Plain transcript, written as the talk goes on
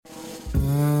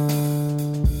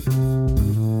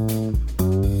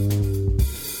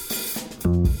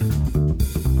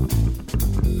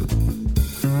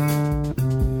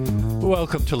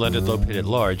Welcome to Leonard Lopate at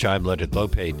Large. I'm Leonard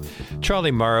Lopate.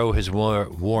 Charlie Morrow has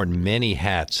worn many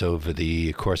hats over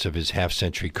the course of his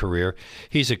half-century career.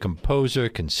 He's a composer,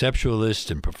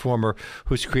 conceptualist, and performer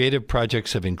whose creative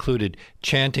projects have included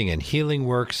chanting and healing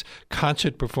works,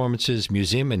 concert performances,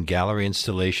 museum and gallery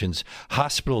installations,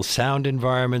 hospital sound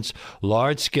environments,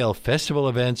 large-scale festival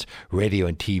events, radio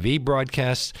and TV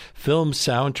broadcasts, film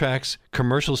soundtracks,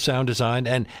 commercial sound design,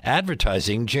 and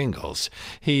advertising jingles.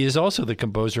 He is also the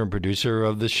composer and producer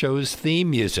of the show's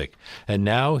theme music. And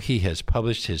now he has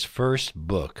published his first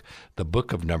book, The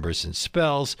Book of Numbers and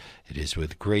Spells. It is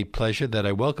with great pleasure that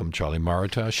I welcome Charlie Morrow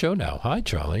to our show now. Hi,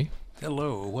 Charlie.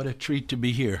 Hello. What a treat to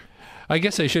be here. I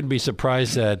guess I shouldn't be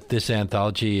surprised that this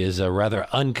anthology is a rather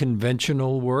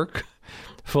unconventional work,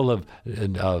 full of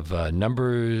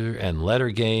number and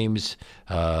letter games,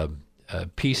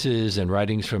 pieces and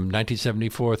writings from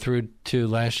 1974 through to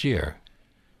last year.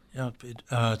 Yeah,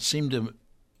 it seemed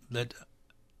that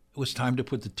it was time to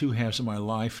put the two halves of my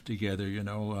life together. You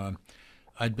know,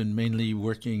 I'd been mainly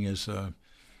working as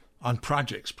on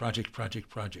project.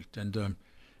 And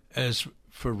as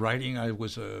for writing, I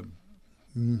was a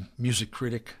music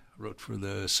critic. Wrote for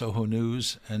the Soho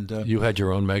News, and you had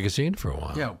your own magazine for a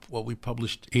while. Yeah, well, we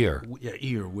published Ear.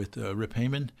 Ear with Rip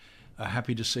Heyman.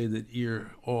 Happy to say that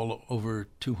Ear, all over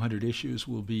 200 issues,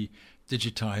 will be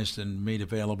digitized and made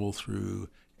available through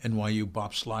NYU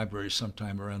Bops Library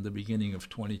sometime around the beginning of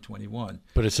 2021.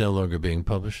 But it's no longer being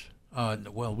published?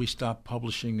 Well, we stopped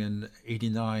publishing in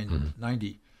 89,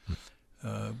 90.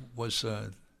 Was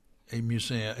a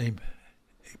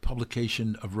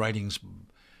publication of writings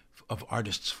of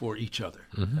artists for each other.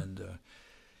 And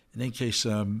in any case,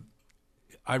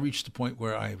 I reached the point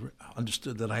where I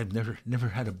understood that I had never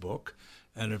had a book,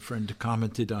 and a friend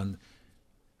commented on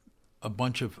a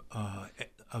bunch of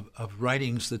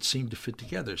writings that seemed to fit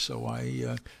together. So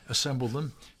I assembled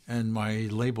them, and my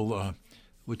label,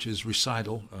 which is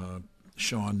Recital,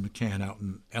 Sean McCann out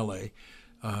in L.A.,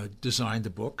 designed the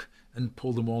book and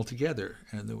pulled them all together.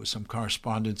 And there was some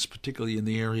correspondence, particularly in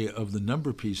the area of the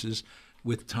number pieces,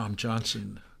 with Tom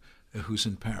Johnson, who's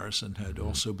in Paris and had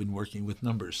also been working with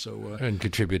numbers. So and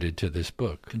contributed to this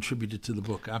book. Contributed to the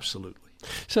book, absolutely.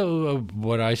 So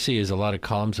what I see is a lot of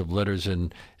columns of letters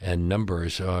and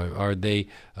numbers. Are they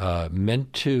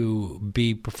meant to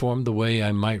be performed the way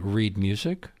I might read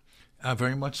music?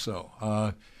 Very much so.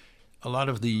 A lot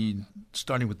of the,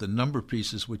 starting with the number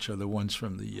pieces, which are the ones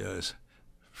from the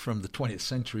 20th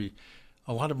century,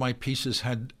 a lot of my pieces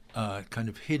had kind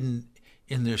of hidden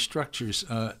in their structures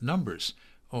numbers,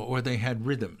 or they had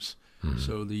rhythms.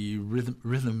 So the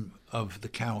rhythm of the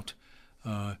count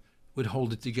would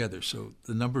hold it together. So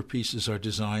the number pieces are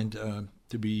designed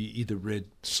to be either read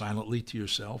silently to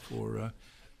yourself or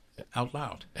out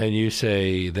loud. And you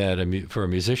say that for a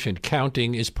musician,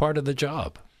 counting is part of the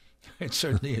job. It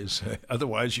certainly is.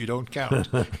 Otherwise, you don't count.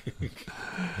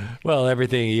 Well,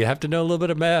 everything. You have to know a little bit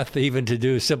of math even to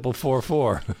do simple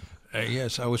 4/4.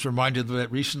 Yes, I was reminded of that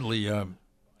recently.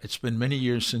 It's been many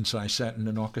years since I sat in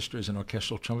an orchestra as an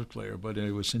orchestral trumpet player, but I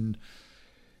was in.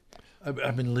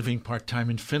 I've been living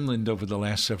part-time in Finland over the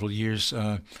last several years,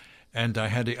 and I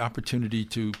had the opportunity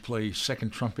to play second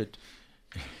trumpet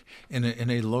in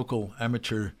a local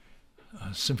amateur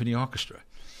symphony orchestra,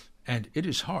 and it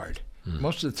is hard.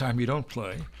 Most of the time you don't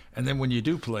play, and then when you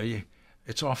do play,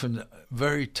 it's often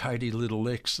very tidy little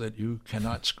licks that you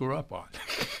cannot screw up on.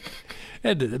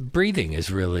 And breathing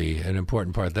is really an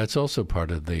important part. That's also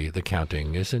part of the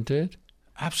counting, isn't it?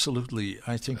 Absolutely.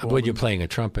 I think when you're playing a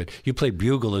trumpet, you play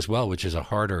bugle as well, which is a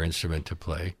harder instrument to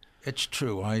play. It's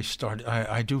true.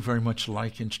 I do very much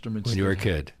like instruments. When you were a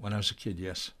kid? When I was a kid,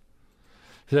 yes.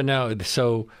 So now,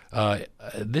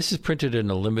 this is printed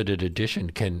in a limited edition.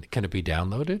 Can it be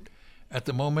downloaded? At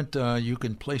the moment, you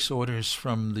can place orders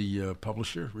from the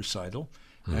publisher, Recital,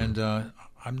 and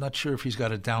I'm not sure if he's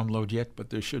got a download yet,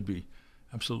 but there should be,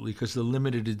 absolutely, because the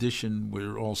limited edition,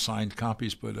 we're all signed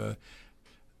copies, but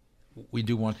we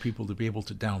do want people to be able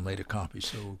to download a copy.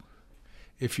 So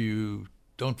if you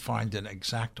don't find an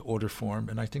exact order form,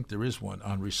 and I think there is one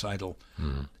on recital.com.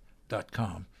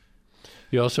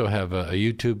 You also have a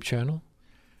YouTube channel?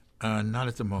 Not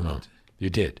at the moment. No, you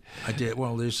did? I did.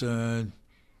 Well, there's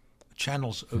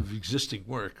channels of existing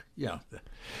work, yeah.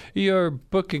 Your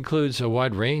book includes a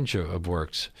wide range of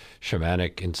works: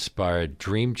 shamanic-inspired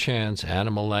dream chants,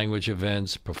 animal language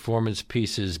events, performance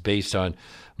pieces based on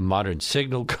modern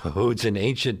signal codes and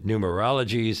ancient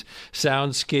numerologies,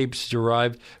 soundscapes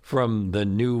derived from the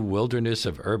new wilderness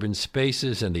of urban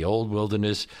spaces and the old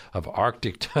wilderness of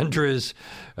Arctic tundras,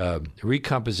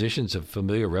 recompositions of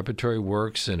familiar repertory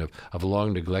works and of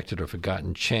long neglected or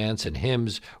forgotten chants and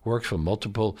hymns, works for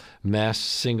multiple mass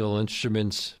single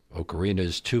instruments,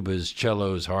 ocarinas, tubas,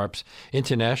 cellos, harps,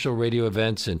 international radio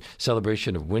events, and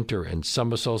celebration of winter and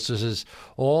summer solstices,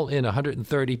 all in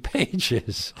 130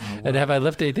 pages. Oh, wow. And have I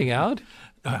left anything out?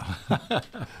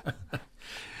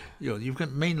 You've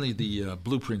got mainly the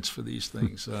blueprints for these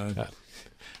things.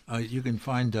 You can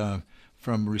find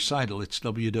from Recital, it's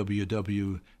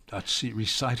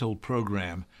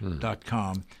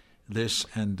www.recitalprogram.com, this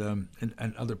and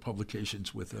other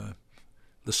publications with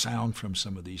the sound from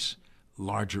some of these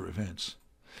larger events.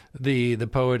 The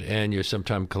poet and your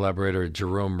sometime collaborator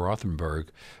Jerome Rothenberg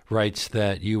writes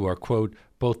that you are, quote,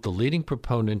 both the leading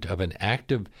proponent of an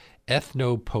active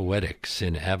ethnopoetics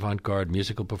in avant-garde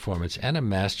musical performance and a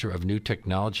master of new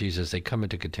technologies as they come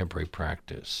into contemporary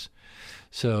practice.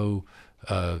 So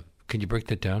can you break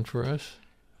that down for us?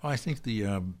 Well, I think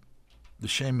the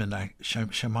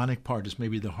shamanic part is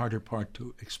maybe the harder part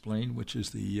to explain, which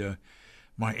is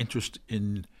my interest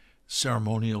in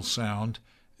ceremonial sound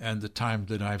and the time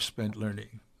that I've spent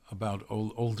learning about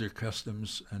older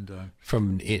customs and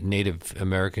from Native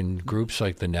American groups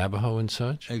like the Navajo and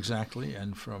such. Exactly,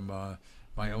 and from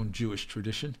my own Jewish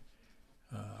tradition.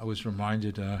 I was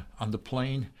reminded on the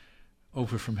plane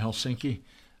over from Helsinki,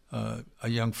 a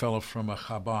young fellow from a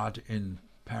Chabad in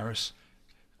Paris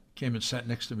came and sat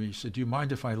next to me. He said, "Do you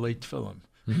mind if I lay tefillin?"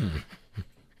 Mm-hmm.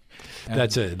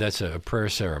 That's a prayer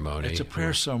ceremony. It's a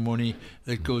prayer ceremony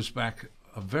that goes back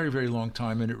a very, very long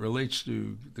time, and it relates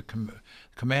to the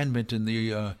commandment in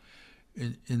the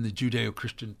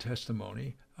Judeo-Christian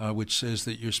testimony, which says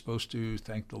that you're supposed to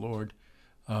thank the Lord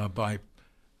by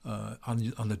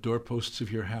on the doorposts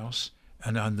of your house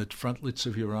and on the frontlets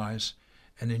of your eyes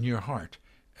and in your heart.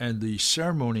 And the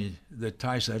ceremony that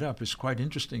ties that up is quite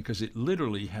interesting because it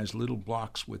literally has little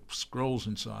blocks with scrolls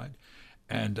inside,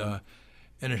 and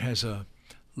it has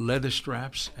leather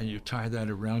straps, and you tie that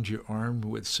around your arm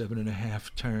with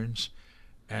 7.5 turns,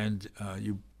 and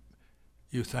you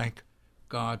thank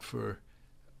God for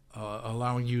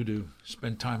allowing you to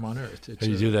spend time on earth. And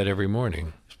you do that every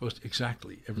morning.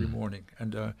 Exactly, every morning.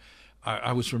 And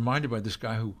I was reminded by this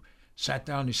guy who sat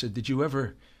down and he said, "Did you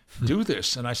ever do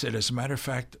this?" And I said, as a matter of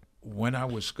fact, when I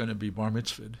was going to be bar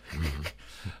mitzvahed,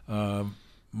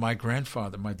 my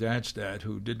grandfather, my dad's dad,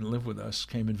 who didn't live with us,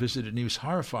 came and visited, and he was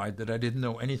horrified that I didn't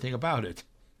know anything about it.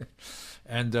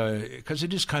 And because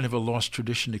it is kind of a lost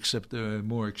tradition, except the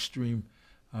more extreme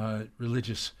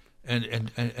religious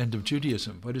end of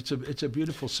Judaism. But it's a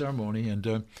beautiful ceremony,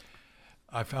 and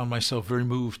I found myself very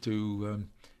moved to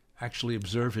actually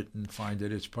observe it and find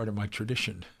that it's part of my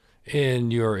tradition. In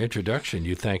your introduction,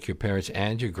 you thank your parents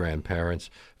and your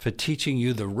grandparents for teaching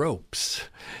you the ropes.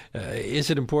 Is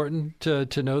it important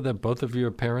to know that both of your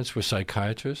parents were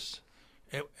psychiatrists?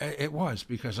 It was,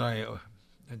 because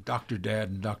Dr. Dad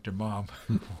and Dr. Mom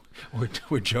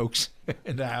were jokes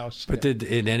in the house. But did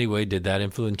that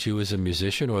influence you as a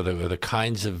musician, or the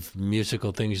kinds of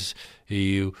musical things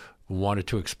you wanted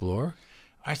to explore?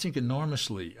 I think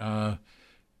enormously.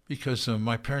 Because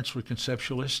my parents were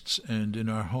conceptualists, and in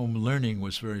our home, learning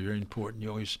was very, very important. You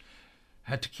always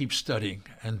had to keep studying.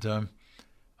 And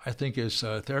I think as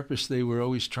therapists, they were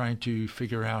always trying to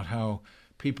figure out how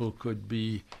people could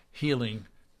be healing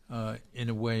in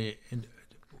a way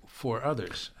for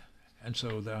others. And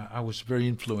so I was very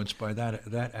influenced by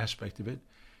that aspect of it.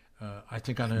 I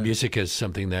think music is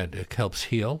something that helps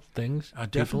heal things?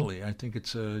 Definitely. People? I think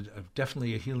it's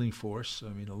definitely a healing force. I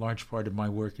mean, a large part of my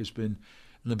work has been,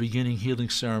 in the beginning, healing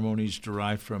ceremonies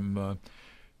derived from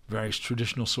various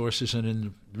traditional sources, and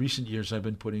in recent years I've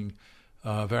been putting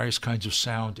various kinds of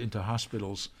sound into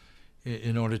hospitals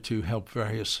in order to help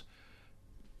various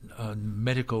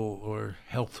medical or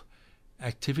health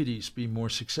activities be more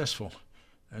successful.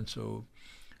 And so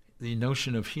the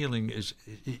notion of healing it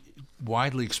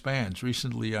widely expands.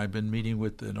 Recently I've been meeting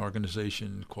with an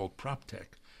organization called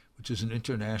PropTech, which is an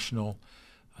international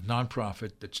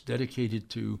nonprofit that's dedicated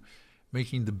to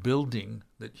making the building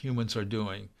that humans are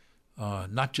doing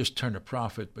not just turn a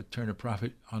profit, but turn a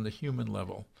profit on the human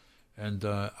level. And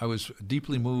I was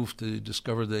deeply moved to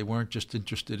discover they weren't just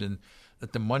interested in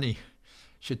that the money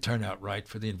should turn out right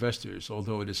for the investors,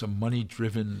 although it is a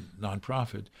money-driven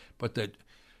nonprofit, but that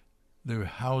they're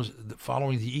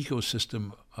following the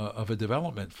ecosystem of a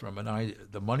development from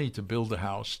the money to build a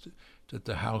house, that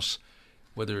the house,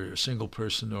 whether a single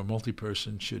person or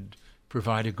multi-person, should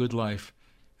provide a good life,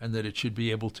 and that it should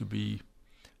be able to be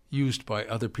used by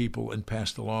other people and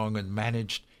passed along and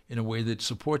managed in a way that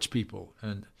supports people.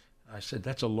 And I said,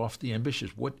 that's a lofty ambition.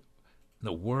 What in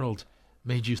the world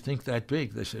made you think that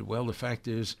big? They said, well, the fact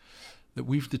is that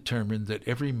we've determined that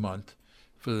every month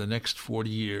for the next 40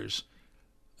 years,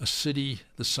 a city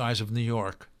the size of New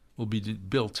York will be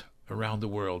built around the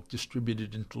world,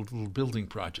 distributed into little building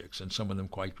projects, and some of them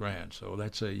quite grand. So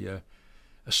that's a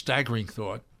staggering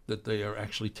thought, that they are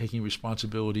actually taking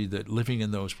responsibility, that living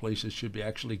in those places should be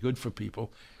actually good for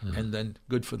people, and then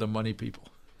good for the money people.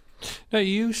 Now,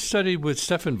 you studied with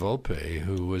Stefan Volpe,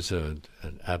 who was an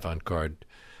avant-garde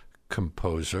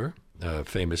composer,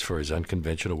 famous for his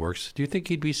unconventional works. Do you think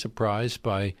he'd be surprised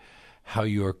by how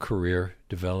your career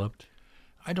developed?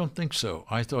 I don't think so.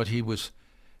 I thought he was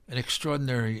an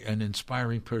extraordinary and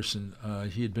inspiring person.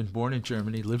 He had been born in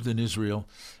Germany, lived in Israel,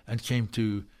 and came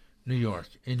to New York.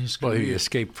 In his career, well, he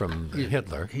escaped from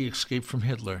Hitler. He escaped from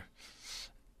Hitler.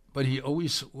 But he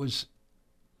always was,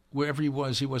 wherever he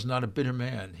was not a bitter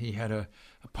man. He had a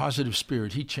positive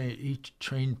spirit. He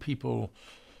trained people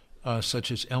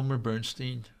such as Elmer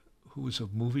Bernstein, who was a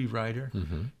movie writer.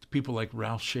 People like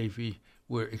Ralph Schaeffer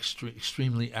were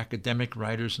extremely academic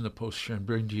writers in the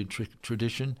post-Schönbergian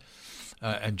tradition,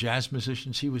 and jazz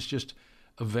musicians. He was just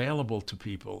available to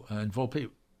people. And Volpe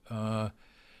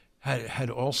had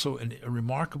also a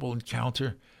remarkable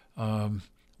encounter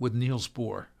with Niels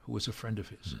Bohr, who was a friend of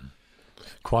his.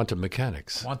 Quantum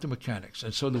mechanics.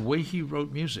 And so the way he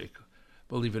wrote music,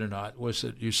 believe it or not, was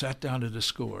that you sat down at a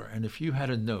score, and if you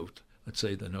had a note, let's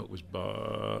say the note was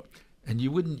ba, and you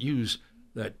wouldn't use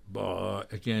that ba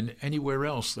again anywhere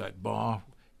else, that ba,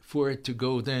 for it to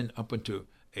go then up into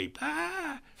a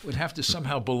ba, would have to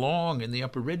somehow belong in the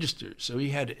upper register. So he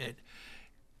had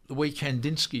the way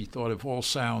Kandinsky thought of all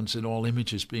sounds and all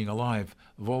images being alive.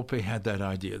 Volpe had that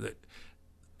idea that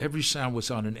every sound was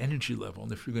on an energy level,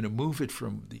 and if you're going to move it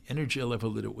from the energy level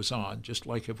that it was on, just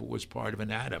like if it was part of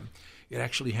an atom, you'd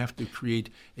actually have to create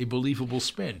a believable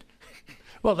spin.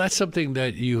 Well, that's something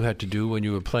that you had to do when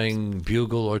you were playing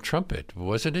bugle or trumpet,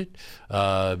 wasn't it?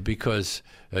 Because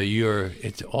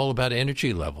it's all about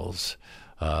energy levels,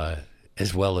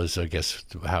 as well as, I guess,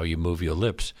 how you move your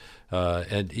lips.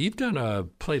 And you've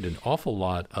played an awful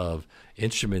lot of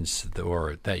instruments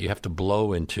that you have to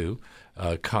blow into,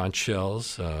 conch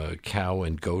shells, cow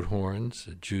and goat horns,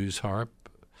 Jew's harp.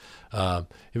 I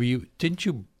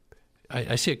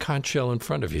see a conch shell in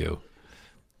front of you.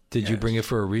 Did you bring it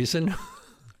for a reason?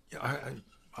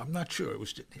 I'm not sure. It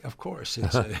was, of course.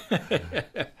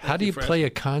 How do you play a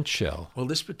conch shell? Well,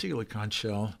 this particular conch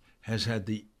shell has had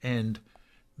the end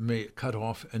cut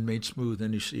off and made smooth,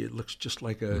 and you see it looks just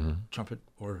like a trumpet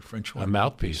or a French horn. A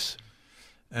mouthpiece.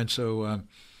 And so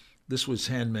this was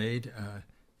handmade.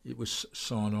 It was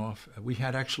sawn off. We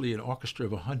had actually an orchestra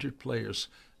of 100 players.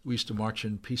 We used to march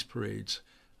in peace parades.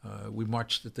 We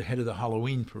marched at the head of the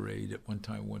Halloween parade at one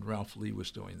time when Ralph Lee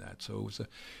was doing that. So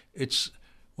it's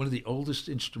one of the oldest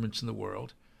instruments in the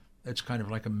world. It's kind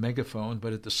of like a megaphone,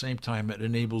 but at the same time, it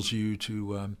enables you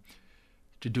to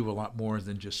do a lot more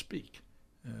than just speak.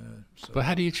 But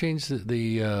how do you change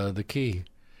the key?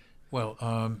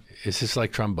 Well, is this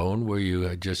like trombone, where you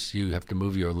have to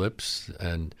move your lips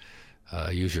and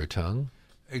use your tongue?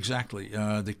 Exactly.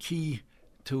 The key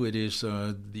to it is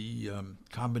the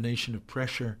combination of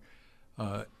pressure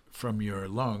from your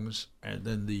lungs and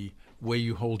then the way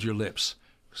you hold your lips,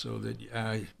 so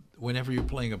that whenever you're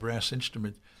playing a brass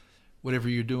instrument, whatever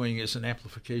you're doing is an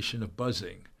amplification of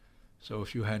buzzing. So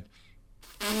if you had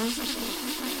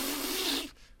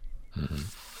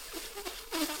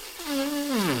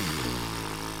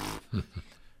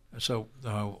So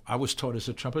I was taught as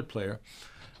a trumpet player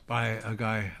by a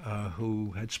guy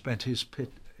who had spent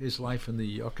his life in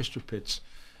the orchestra pits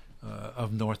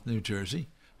of North New Jersey,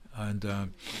 and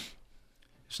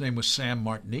his name was Sam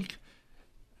Martinique.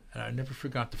 And I never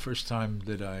forgot the first time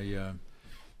that I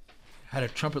had a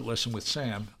trumpet lesson with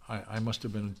Sam. I must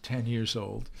have been 10 years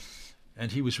old,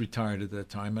 and he was retired at that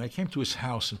time. And I came to his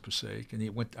house in Passaic,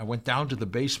 and I went down to the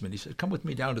basement. He said, "Come with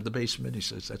me down to the basement." He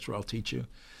says, "That's where I'll teach you."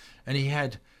 And he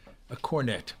had a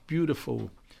cornet,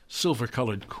 beautiful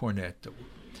silver-colored cornet, that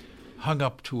hung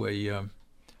up to a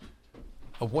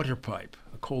water pipe,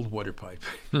 a cold water pipe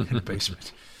in the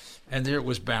basement. And there it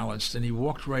was balanced, and he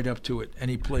walked right up to it,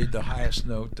 and he played the highest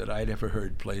note that I'd ever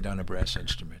heard played on a brass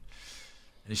instrument.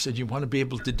 And he said, "You want to be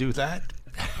able to do that?"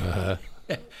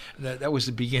 That was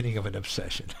the beginning of an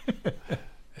obsession.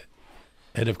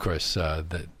 And of course,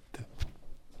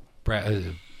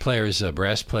 brass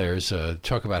players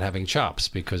talk about having chops,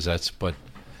 because that's what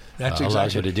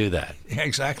allows you to do that. Yeah,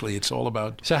 exactly. It's all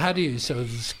about. So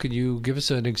could you give us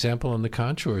an example on the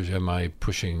conch, or am I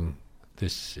pushing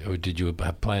this, or did you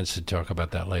have plans to talk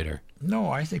about that later? No,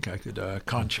 I think I could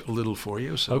conch a little for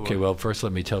you. So, Okay, well, first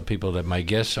let me tell people that my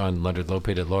guest on Leonard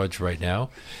Lopate at Large right now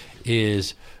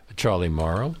is Charlie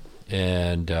Morrow,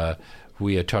 and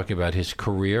we are talking about his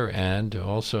career and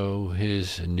also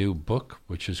his new book,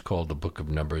 which is called The Book of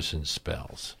Numbers and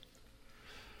Spells.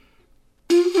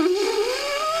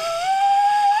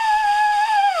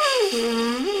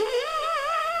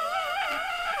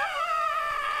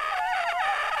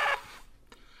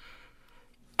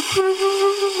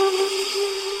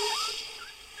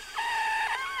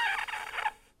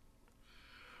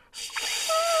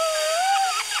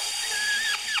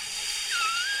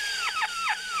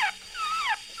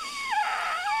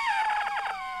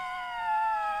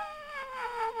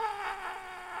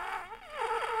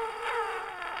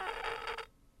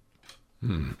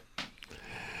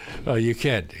 Oh, you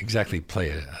can't exactly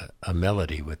play a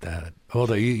melody with that.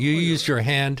 Although you use your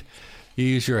hand,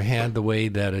 the way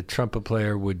that a trumpet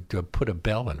player would put a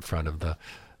bell in front of the.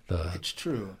 It's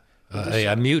true.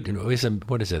 A mute.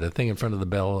 What is it? A thing in front of the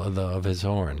bell of his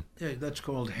horn. Yeah, that's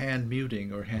called hand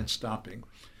muting or hand stopping.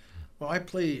 Well, I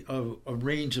play a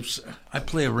range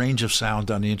of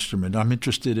sound on the instrument. I'm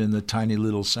interested in the tiny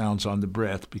little sounds on the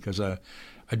breath because I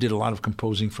did a lot of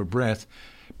composing for breath.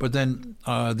 But then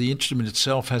the instrument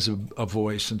itself has a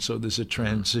voice, and so there's a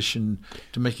transition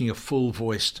to making a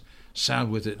full-voiced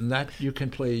sound with it, and that you can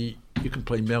play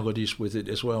melodies with it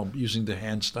as well using the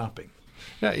hand stopping.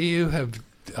 Now,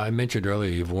 I mentioned earlier,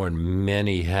 you've worn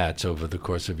many hats over the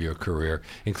course of your career,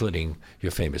 including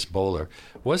your famous bowler.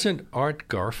 Wasn't Art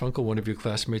Garfunkel one of your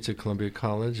classmates at Columbia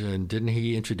College, and didn't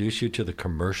he introduce you to the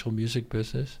commercial music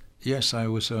business? Yes, I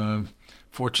was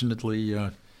fortunately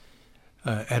at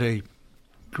a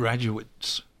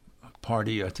graduates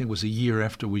party. I think it was a year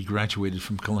after we graduated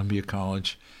from Columbia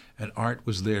College, and Art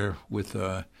was there with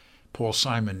Paul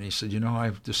Simon. He said,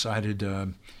 I've decided,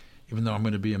 even though I'm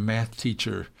going to be a math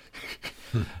teacher,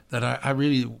 that I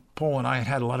really, Paul and I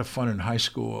had a lot of fun in high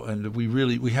school, and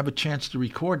we have a chance to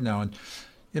record now. And,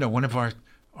 one of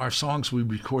our songs we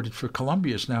recorded for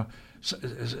Columbia's now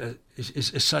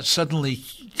is suddenly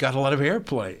got a lot of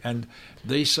airplay, and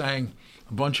they sang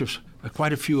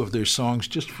quite a few of their songs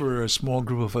just for a small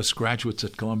group of us graduates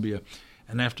at Columbia.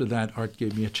 And after that, Art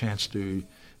gave me a chance to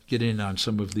get in on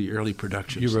some of the early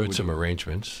productions. You wrote some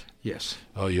arrangements. Yes.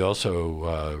 Oh, you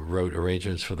also wrote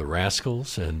arrangements for the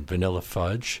Rascals and Vanilla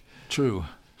Fudge. True.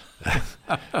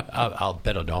 I'll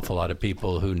bet an awful lot of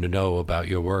people who know about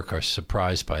your work are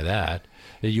surprised by that.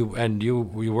 You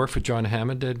worked for John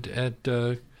Hammond at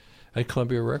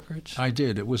Columbia Records? I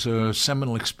did. It was a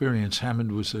seminal experience.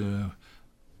 Hammond was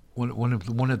one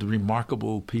of the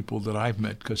remarkable people that I've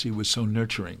met because he was so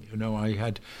nurturing. I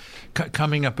had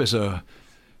coming up as a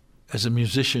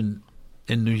musician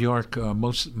in New York.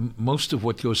 Most of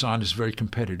what goes on is very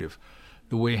competitive.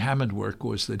 The way Hammond worked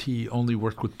was that he only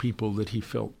worked with people that he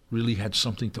felt really had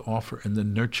something to offer, and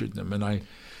then nurtured them. And I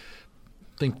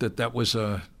think that was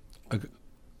a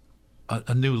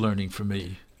new learning for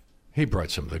me. He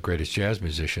brought some of the greatest jazz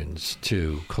musicians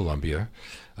to Columbia.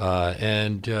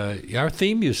 And our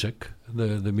theme music,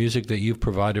 the music that you've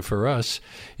provided for us,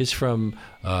 is from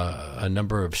a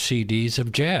number of CDs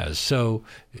of jazz. So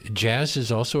jazz is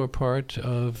also a part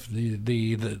of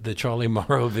the Charlie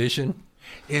Morrow vision?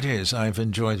 It is. I've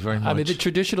enjoyed very much. I mean, the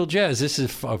traditional jazz, this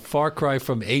is a far cry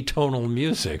from atonal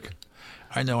music.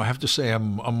 I know. I have to say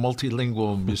I'm a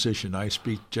multilingual musician. I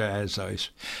speak jazz. I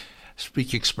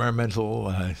speak experimental.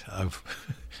 I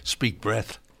speak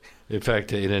breath. In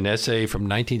fact, in an essay from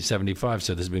 1975,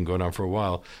 so this has been going on for a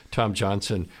while, Tom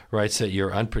Johnson writes that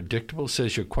you're unpredictable,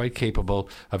 says you're quite capable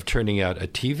of turning out a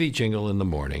TV jingle in the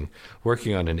morning,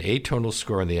 working on an atonal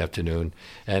score in the afternoon,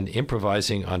 and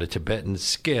improvising on a Tibetan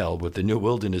scale with the New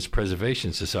Wilderness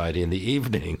Preservation Society in the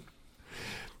evening.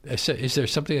 Is there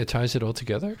something that ties it all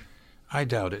together? I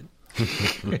doubt it.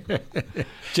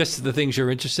 Just the things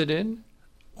you're interested in?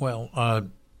 Well,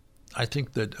 I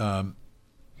think that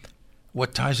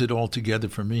what ties it all together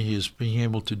for me is being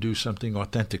able to do something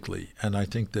authentically. And I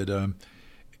think that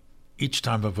each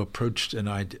time I've approached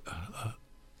a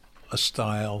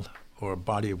style or a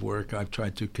body of work, I've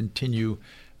tried to continue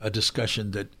a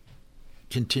discussion that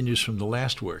continues from the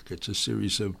last work. It's a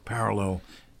series of parallel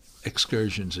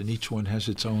excursions, and each one has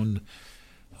its own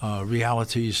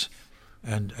realities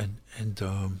and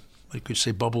I could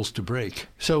say bubbles to break.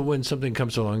 So when something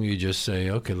comes along, you just say,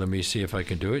 okay, let me see if I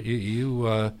can do it.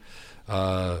 You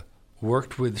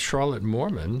worked with Charlotte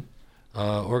Moorman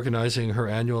organizing her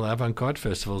annual avant-garde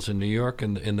festivals in New York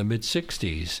in the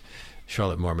mid-'60s.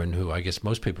 Charlotte Moorman, who I guess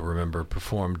most people remember,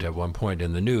 performed at one point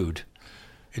in The Nude.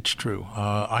 It's true.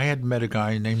 I had met a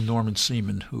guy named Norman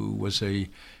Seaman who was a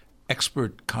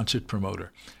expert concert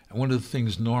promoter. And one of the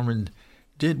things Norman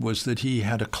did was that he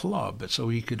had a club, so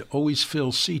he could always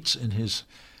fill seats in his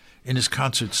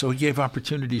concerts. So he gave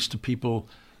opportunities to people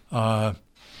to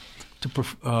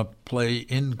play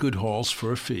in good halls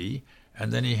for a fee,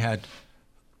 and then he had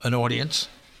an audience.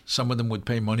 Some of them would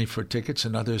pay money for tickets,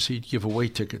 and others he'd give away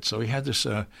tickets. So he had this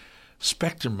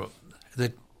spectrum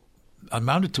that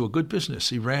amounted to a good business.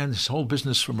 He ran his whole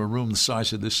business from a room the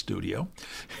size of this studio,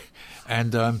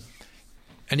 and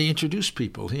he introduced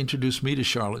people. He introduced me to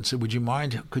Charlotte and said, "Would you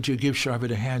mind? Could you give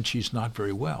Charlotte a hand? She's not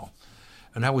very well."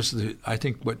 And that was I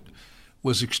think what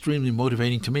was extremely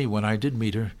motivating to me when I did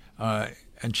meet her.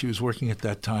 And she was working at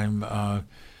that time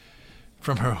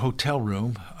from her hotel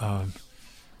room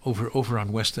over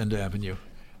on West End Avenue,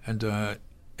 and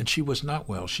she was not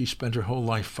well. She spent her whole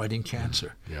life fighting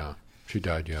cancer. Yeah, she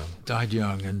died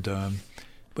young. And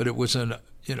but it was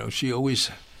she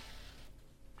always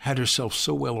had herself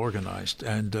so well organized.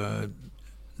 And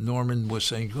Norman was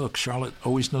saying, "Look, Charlotte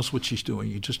always knows what she's doing.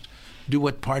 You just do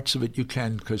what parts of it you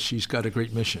can because she's got a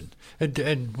great mission."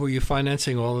 And were you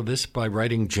financing all of this by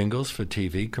writing jingles for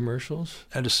TV commercials?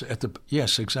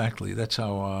 Yes, exactly. That's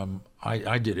how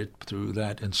I did it, through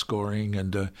that and scoring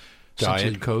and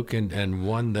Diet Coke and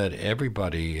one that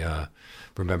everybody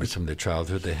remembers from their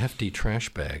childhood, the Hefty trash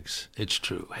bags. It's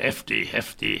true. Hefty,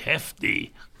 hefty,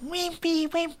 hefty. Wimpy,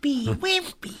 wimpy,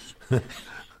 wimpy.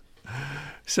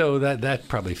 So that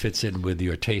probably fits in with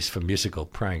your taste for musical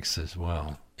pranks as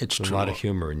well. It's There's true. A lot of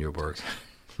humor in your work.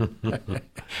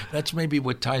 That's maybe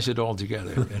what ties it all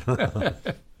together.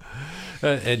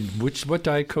 And what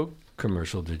Diet Coke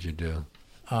commercial did you do?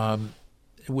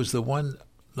 It was the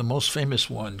most famous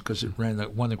one, because it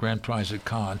won the grand prize at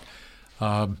Cannes.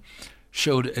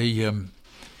 Showed a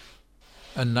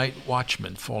night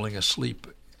watchman falling asleep,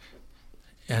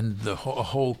 and a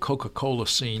whole Coca-Cola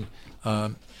scene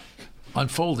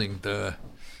unfolding.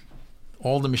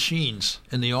 All the machines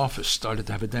in the office started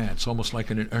to have a dance, almost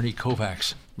like an Ernie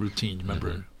Kovacs routine.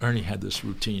 Remember, Ernie had this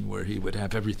routine where he would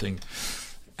have everything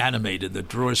animated, the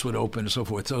drawers would open and so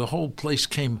forth. So the whole place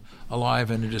came alive,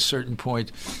 and at a certain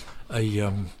point,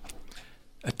 a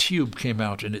tube came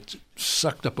out and it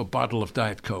sucked up a bottle of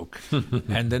Diet Coke.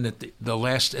 And then at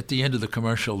the end of the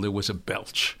commercial, there was a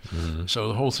belch. Mm-hmm. So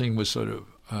the whole thing was sort of,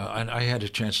 and I had a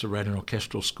chance to write an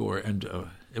orchestral score, and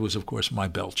it was, of course, my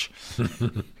belch.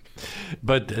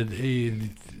 But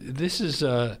this is,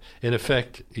 in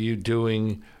effect, you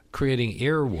creating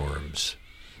earworms.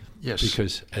 Yes.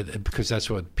 Because that's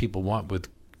what people want with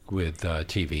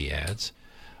TV ads.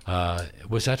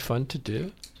 Was that fun to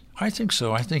do? I think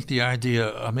so. I think the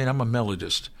idea, I'm a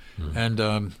melodist.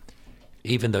 And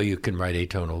even though you can write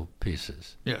atonal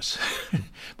pieces. Yes.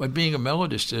 But being a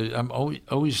melodist, I'm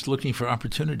always looking for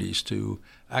opportunities to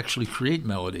actually create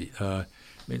melody.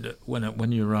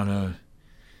 When you're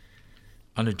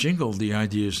on a jingle, the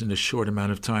idea is in a short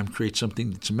amount of time create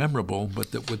something that's memorable,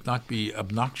 but that would not be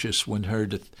obnoxious when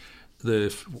heard the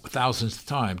thousandth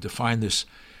time, to find this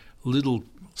little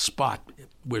spot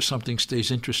where something stays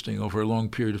interesting over a long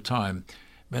period of time.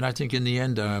 And I think in the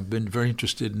end, I've been very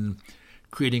interested in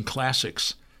creating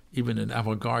classics, even in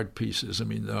avant-garde pieces.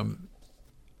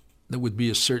 There would be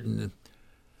a certain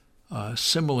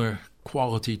similar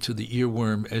quality to the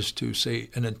earworm as to, say,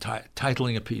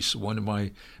 titling a piece. One of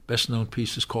my best-known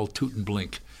pieces called Toot and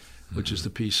Blink, which is the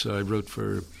piece I wrote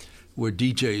where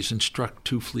DJs instruct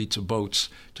two fleets of boats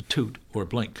to toot or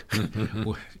blink,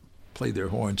 play their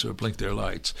horns or blink their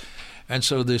lights. And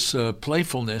so this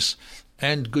playfulness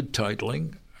and good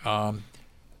titling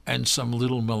and some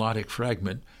little melodic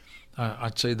fragment,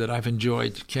 I'd say that I've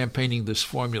enjoyed campaigning this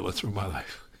formula through my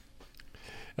life.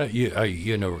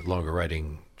 You're no longer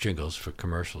writing jingles for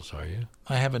commercials, are you?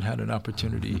 I haven't had an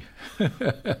opportunity.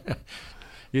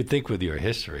 You'd think with your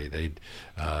history they'd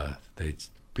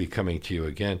be coming to you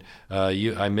again.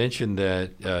 I mentioned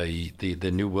that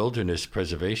the New Wilderness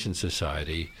Preservation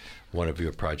Society, one of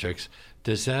your projects,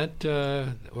 does that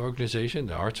organization,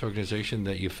 the arts organization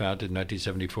that you founded in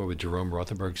 1974 with Jerome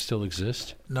Rothenberg, still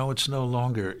exist? No, it's no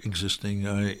longer existing.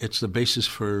 It's the basis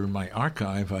for my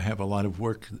archive. I have a lot of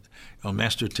work,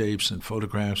 master tapes and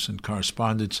photographs and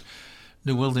correspondence.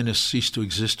 New Wilderness ceased to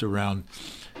exist around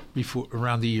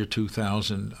the year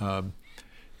 2000.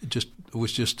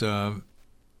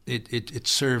 It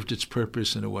served its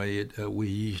purpose in a way.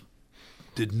 We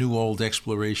did new old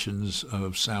explorations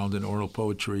of sound and oral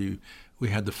poetry. We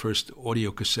had the first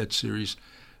audio cassette series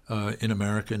in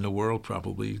America, in the world,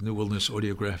 probably, New Wilderness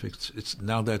Audiographics.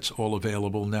 Now that's all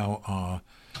available now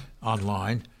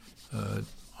online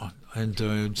and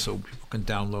so people can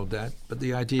download that. But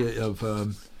the idea of,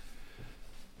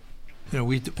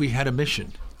 we had a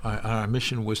mission. Our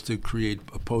mission was to create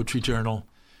a poetry journal,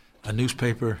 a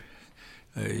newspaper,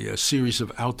 a series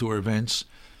of outdoor events,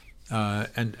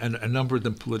 and a number of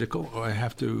them political. I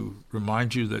have to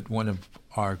remind you that one of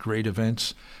our great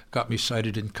events got me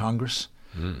cited in Congress.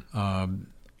 In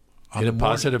a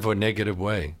positive or negative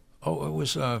way? Oh, it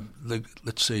was,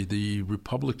 let's say, the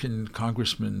Republican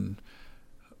congressman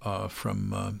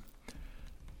from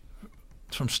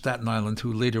Staten Island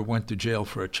who later went to jail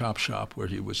for a chop shop where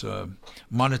he was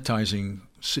monetizing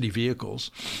city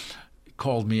vehicles,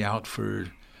 called me out for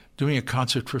doing a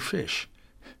concert for Fish.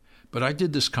 But I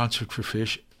did this concert for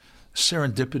Fish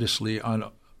serendipitously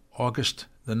on August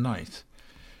the 9th.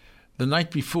 The night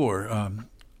before, an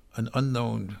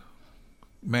unknown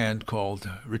man called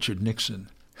Richard Nixon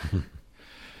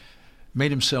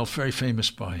made himself very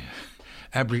famous by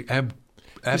abdicating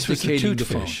the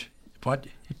phone. What?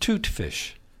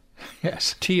 Tootfish.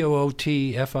 Yes.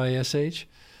 Tootfish?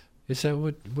 Is that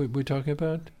what we're talking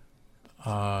about?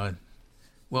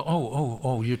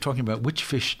 Well, you're talking about which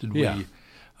fish did we? Yeah.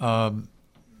 I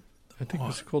think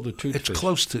it's called a tootfish. It's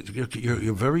close to.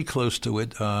 You're very close to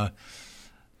it.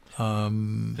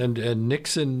 And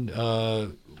Nixon.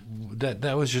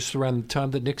 That was just around the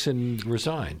time that Nixon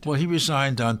resigned. Well, he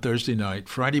resigned on Thursday night.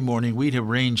 Friday morning, we'd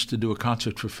arranged to do a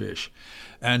concert for Fish.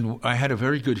 And I had a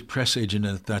very good press agent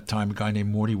at that time, a guy named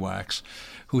Morty Wax,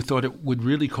 who thought it would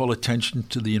really call attention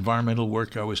to the environmental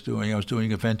work I was doing. I was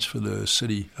doing events for the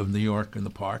city of New York in the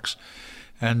parks.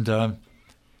 And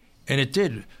it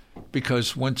did,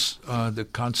 because once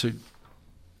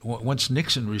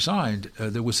Nixon resigned,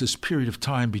 there was this period of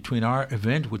time between our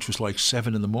event, which was like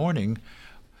 7 a.m,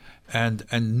 and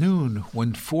noon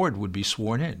when Ford would be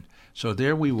sworn in. So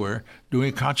there we were doing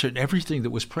a concert, and everything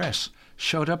that was press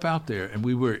showed up out there, and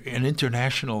we were an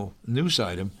international news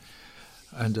item.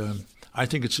 And I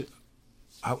think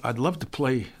I'd love to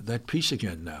play that piece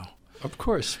again now. Of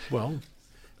course. Well,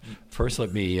 first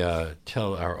let me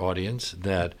tell our audience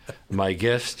that my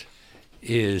guest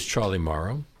is Charlie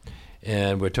Morrow,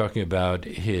 and we're talking about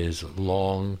his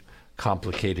long,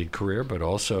 complicated career, but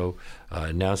also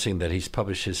announcing that he's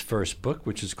published his first book,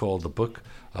 which is called The Book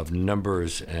of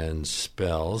Numbers and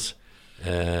Spells,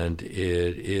 and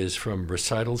it is from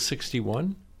Recital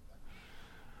 61.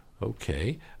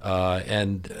 Okay.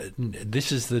 And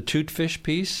this is the tootfish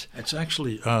piece? It's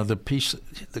actually the piece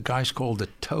the guy's called the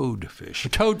toadfish. The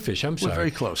toadfish, I'm sorry. We're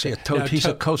very close. Yeah, he's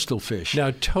a coastal fish. Now,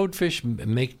 toadfish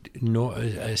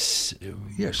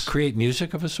create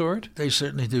music of a sort? They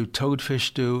certainly do.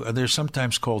 Toadfish do. They're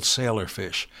sometimes called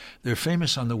sailorfish. They're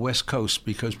famous on the West Coast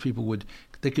because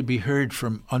they could be heard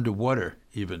from underwater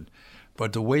even.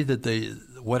 But the way that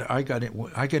I got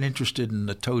interested in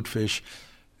the toadfish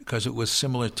because it was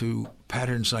similar to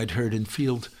patterns I'd heard in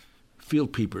field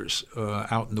peepers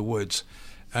out in the woods.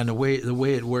 And the way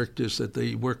it worked is that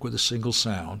they work with a single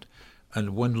sound,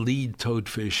 and one lead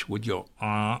toadfish would go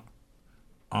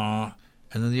and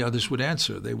then the others would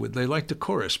answer. They liked the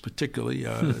chorus particularly,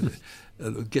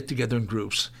 get together in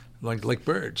groups like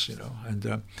birds,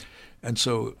 and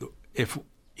so if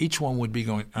each one would be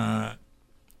going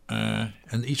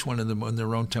and each one of them on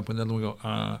their own tempo, and then we go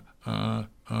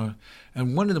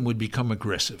and one of them would become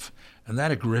aggressive, and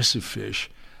that aggressive fish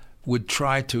would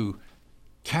try to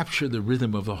capture the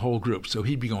rhythm of the whole group. So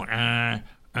he'd be going at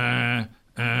a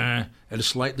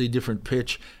slightly different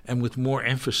pitch and with more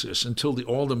emphasis until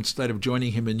all of them started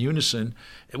joining him in unison,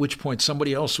 at which point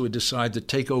somebody else would decide to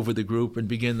take over the group and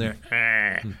begin their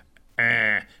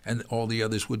and all the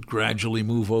others would gradually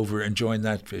move over and join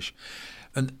that fish.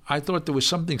 And I thought there was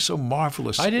something so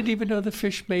marvelous. I didn't even know the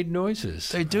fish made noises.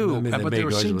 They do, but they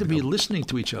seem to be listening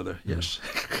to each other. Yes.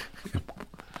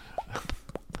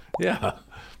 Yeah,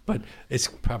 but it's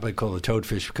probably called a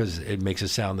toadfish because it makes a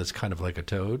sound that's kind of like a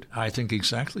toad. I think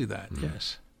exactly that,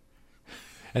 yes.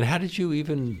 And how did you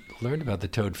even learn about the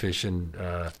toadfish and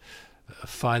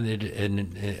find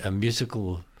it a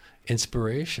musical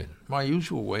inspiration? My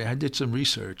usual way. I did some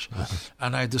research,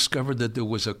 and I discovered that there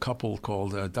was a couple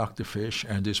called Dr. Fish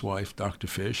and his wife, Dr.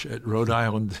 Fish, at Rhode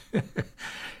Island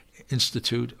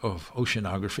Institute of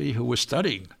Oceanography, who were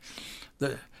studying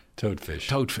the toadfish.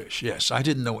 Toadfish, yes. I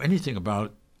didn't know anything about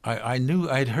it. I knew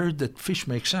I'd heard that fish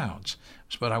make sounds,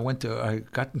 but I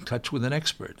got in touch with an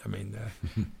expert. I mean,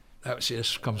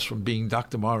 that comes from being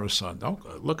Dr. Morrow's son. Oh,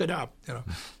 look it up.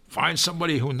 Find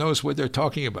somebody who knows what they're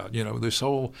talking about. This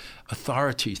whole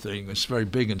authority thing is very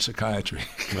big in psychiatry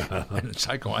and in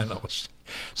psychoanalysts.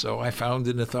 So I found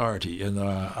an authority, and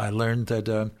I learned that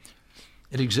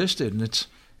it existed, and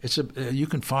It's you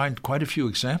can find quite a few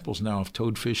examples now of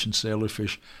toadfish and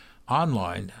sailorfish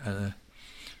online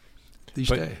these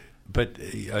days. But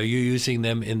are you using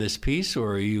them in this piece,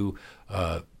 or are you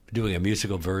doing a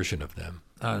musical version of them?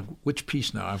 Which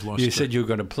piece now? I've lost. You said you were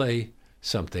going to play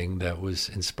something that was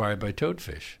inspired by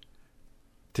toadfish.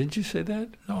 Didn't you say that?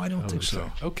 No, I don't think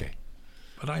so. Okay.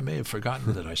 But I may have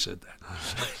forgotten that I said that.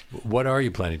 What are you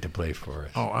planning to play for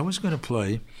us? Oh, I was going to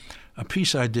play a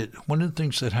piece I did. One of the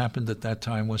things that happened at that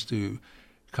time was to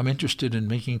become interested in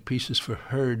making pieces for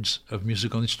herds of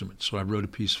musical instruments. So I wrote a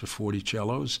piece for 40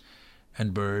 cellos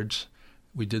and birds.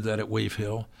 We did that at Wave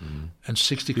Hill. And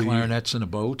 60 clarinets in a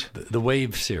boat. The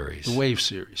Wave series. The Wave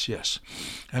series, yes.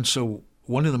 And so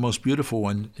one of the most beautiful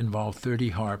ones involved 30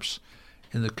 harps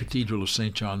in the Cathedral of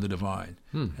St. John the Divine.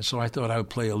 And so I thought I would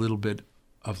play a little bit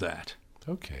of that.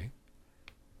 Okay.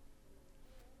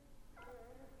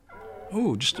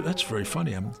 Oh, that's very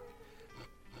funny.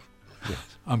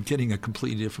 I'm getting a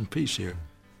completely different piece here.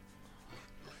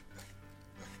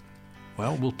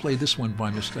 Well, we'll play this one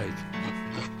by mistake.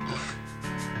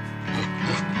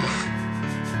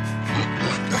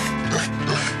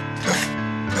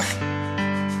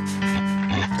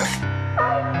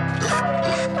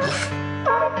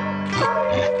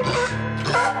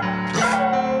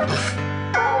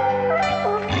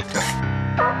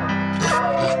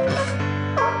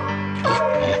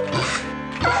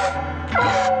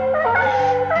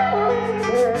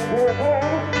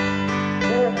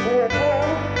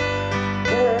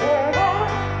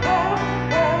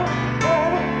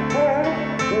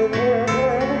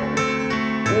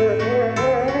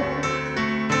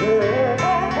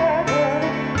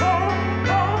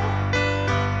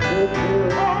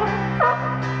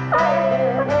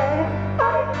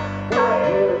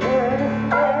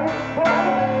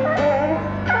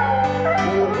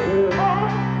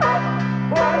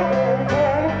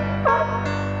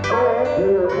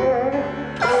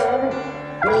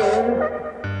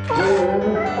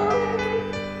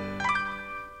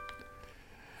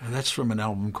 That's from an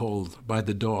album called By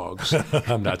the Dogs.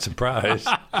 I'm not surprised.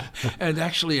 And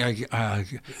actually,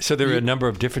 so there are a number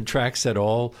of different tracks that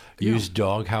all use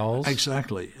dog howls?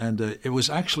 Exactly. And it was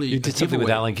actually... You did something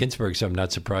with Allen Ginsberg, so I'm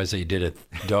not surprised that you did it,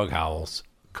 dog howls.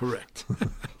 Correct.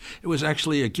 It was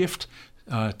actually a gift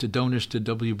to donors to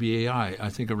WBAI, I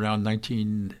think around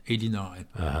 1989.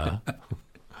 Uh-huh.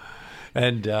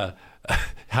 And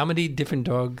how many different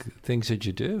dog things did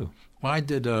you do? Well, I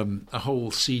did a whole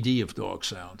CD of dog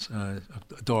sounds,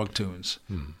 dog tunes.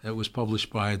 It was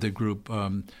published by the group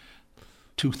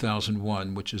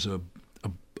 2001, which is a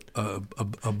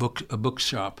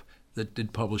bookshop that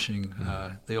did publishing.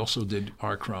 They also did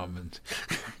R-Crumb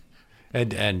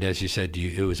and as you said,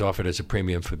 it was offered as a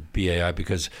premium for BAI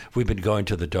because we've been going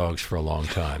to the dogs for a long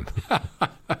time.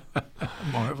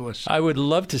 Marvelous. I would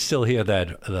love to still hear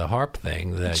the harp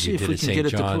thing that you did at St. John. See if we can get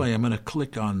it to play. I'm going to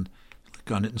click on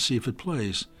it and see if it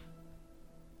plays.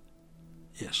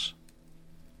 Yes.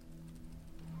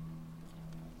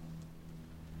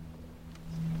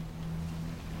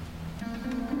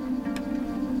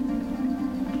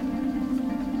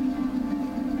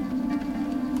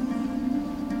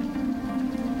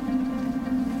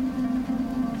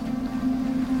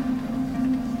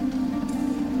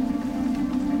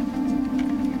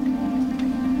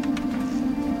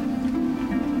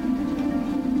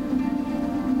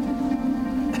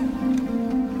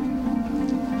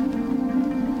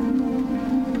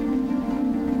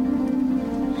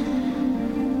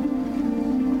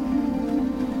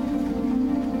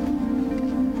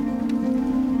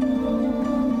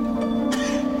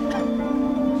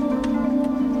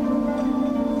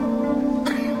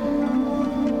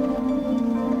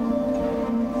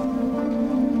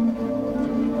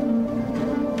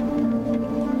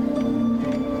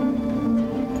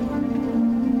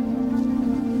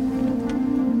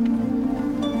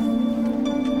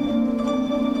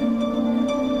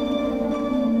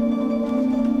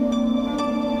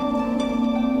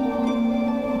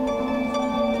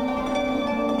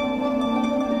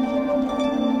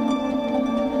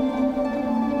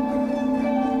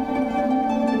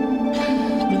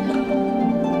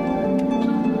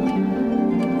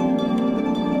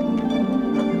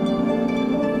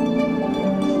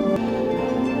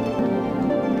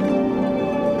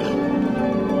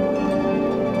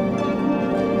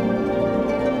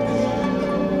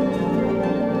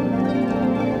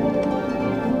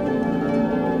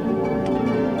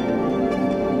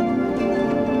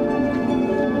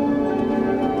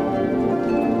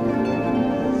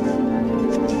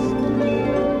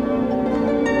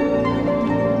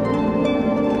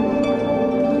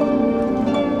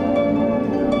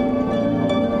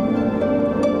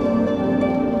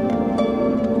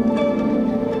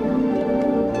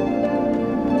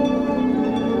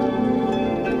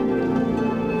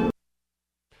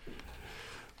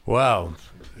 Wow,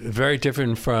 very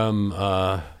different from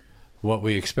what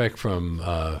we expect from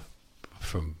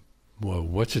well,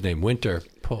 what's his name? Winter.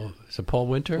 Is it Paul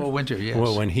Winter? Paul Winter, yes.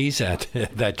 Well, when he's at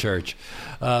that church,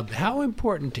 how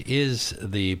important is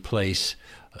the place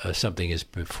something is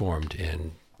performed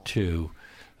in to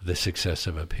the success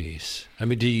of a piece? I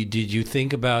mean, did you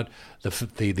think about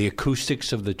the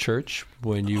acoustics of the church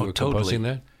when you were composing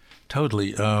that?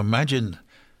 Totally. Imagine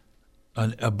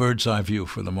a bird's eye view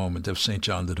for the moment of St.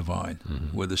 John the Divine,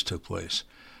 where this took place.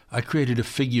 I created a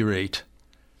figure eight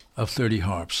of 30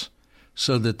 harps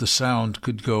so that the sound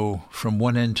could go from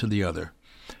one end to the other,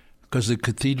 because the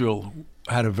cathedral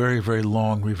had a very, very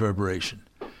long reverberation.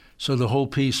 So the whole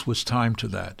piece was timed to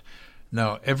that.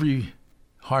 Now, every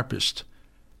harpist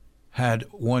had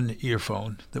one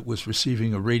earphone that was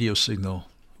receiving a radio signal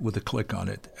with a click on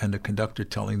it and a conductor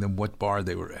telling them what bar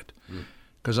they were at.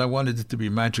 Because I wanted it to be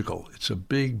magical. It's a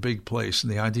big, big place,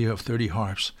 and the idea of 30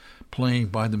 harps playing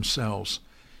by themselves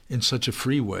in such a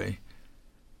free way,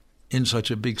 in such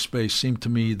a big space, seemed to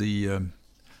me the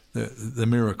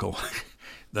miracle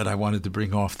that I wanted to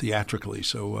bring off theatrically.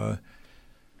 So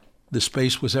the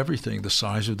space was everything, the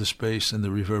size of the space and the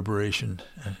reverberation.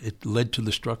 It led to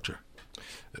the structure.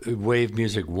 Wave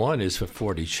Music 1 is for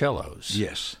 40 cellos.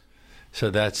 Yes.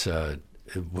 So that's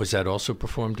was that also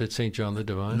performed at St. John the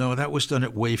Divine? No, that was done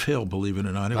at Wave Hill, believe it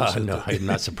or not. It was no, I'm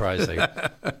not surprised.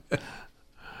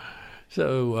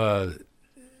 So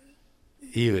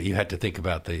you had to think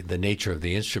about the nature of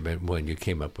the instrument when you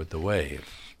came up with the wave.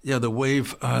 Yeah, the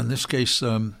wave, in this case,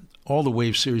 all the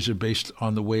wave series are based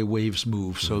on the way waves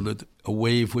move, so that a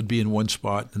wave would be in one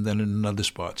spot and then in another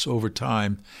spot. So over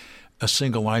time, a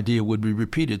single idea would be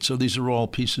repeated. So these are all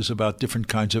pieces about different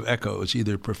kinds of echoes,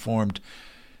 either performed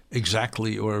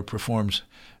exactly or performed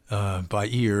by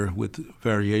ear with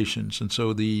variations. And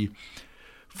so the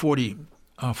 40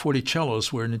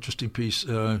 cellos were an interesting piece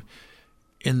in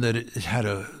that it had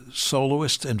a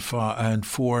soloist and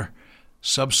four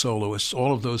sub-soloists.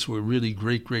 All of those were really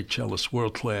great cellists,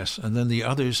 world class. And then the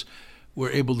others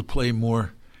were able to play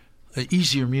more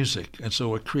easier music. And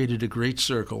so it created a great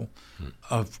circle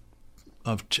of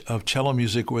cello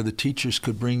music where the teachers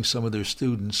could bring some of their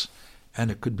students, and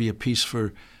it could be a piece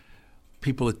for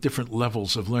people at different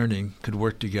levels of learning could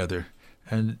work together.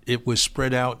 And it was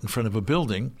spread out in front of a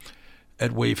building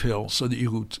at Wave Hill so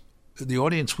that the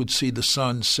audience would see the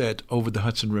sun set over the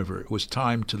Hudson River. It was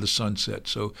timed to the sunset.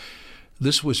 So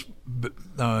this was,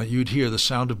 you'd hear the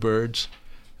sound of birds,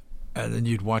 and then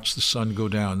you'd watch the sun go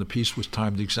down. The piece was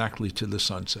timed exactly to the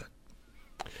sunset.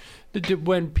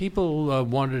 When people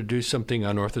wanted to do something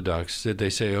unorthodox, did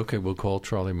they say, okay, we'll call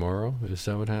Charlie Morrow? Is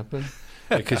that what happened?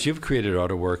 Because you've created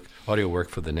audio work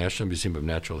for the National Museum of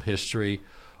Natural History,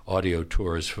 audio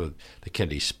tours for the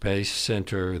Kennedy Space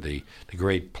Center, the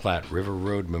Great Platte River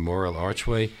Road Memorial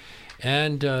Archway,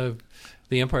 and the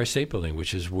Empire State Building,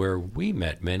 which is where we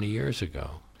met many years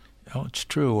ago. Oh, it's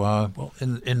true. Well,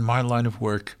 in my line of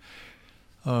work,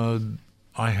 I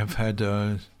have had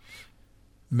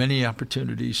many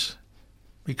opportunities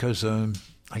because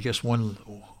I guess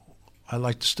I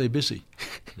like to stay busy.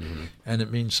 And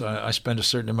it means I spend a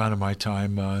certain amount of my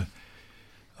time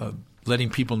letting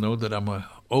people know that I'm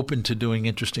open to doing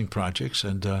interesting projects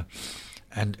and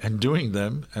doing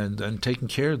them and taking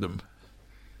care of them.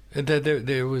 And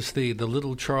there was the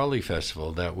Little Charlie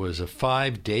Festival. That was a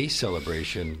 5-day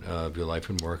celebration of your life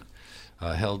and work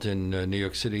held in New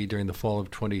York City during the fall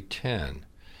of 2010.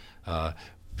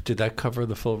 Did that cover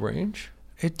the full range?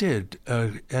 It did,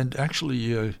 and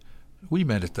actually, we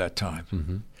met at that time.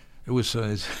 Mm-hmm. It was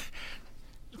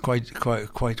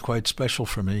quite special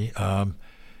for me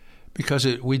because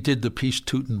we did the piece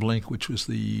 "Toot and Blink," which was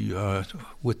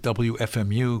with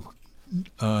WFMU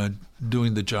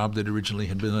doing the job that originally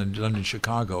had been done in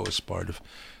Chicago as part of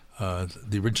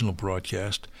the original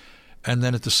broadcast. And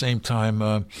then at the same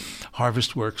time,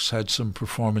 Harvest Works had some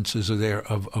performances there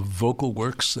of vocal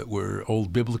works that were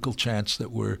old biblical chants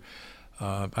that were.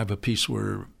 I have a piece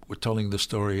where we're telling the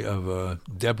story of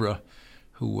Deborah,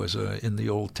 who was in the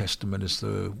Old Testament as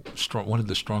one of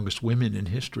the strongest women in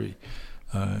history,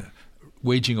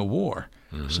 waging a war.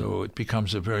 Mm-hmm. So it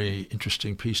becomes a very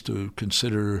interesting piece to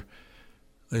consider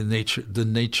the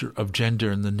nature of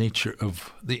gender and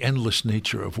the endless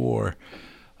nature of war.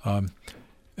 And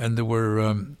there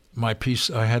were my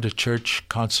piece. I had a church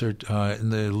concert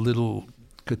in the little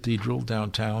cathedral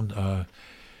downtown,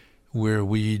 where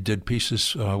we did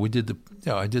pieces.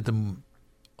 I did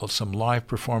some live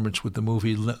performance with the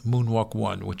movie Moonwalk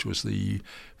 1, which was the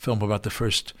film about that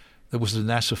was the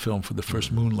NASA film for the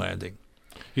first moon landing.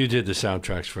 You did the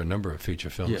soundtracks for a number of feature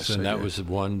films, yes, and that was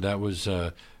one that was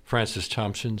Francis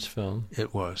Thompson's film.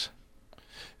 It was.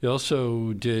 You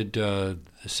also did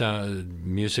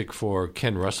music for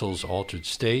Ken Russell's Altered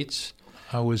States.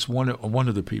 I was one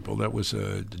of the people. That was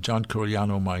John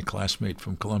Corigliano, my classmate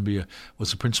from Columbia,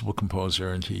 was the principal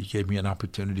composer, and he gave me an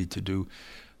opportunity to do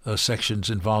sections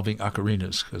involving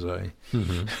ocarinas because I.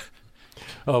 Mm-hmm.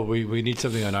 Oh, we need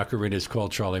something on ocarinas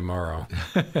called Charlie Morrow.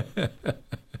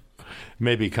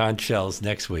 Maybe conch shells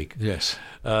next week. Yes.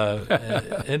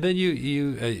 And then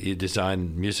you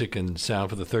designed music and sound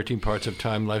for the 13 Parts of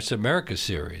Time Life's America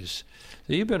series.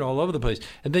 So you've been all over the place.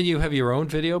 And then you have your own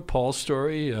video, Paul's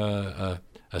Story,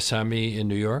 Asami in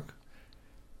New York.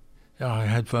 Yeah, I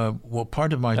had,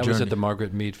 part of my journey. That was at the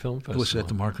Margaret Mead Film Festival. It was at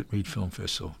the Margaret Mead Film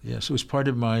Festival, yes. It was part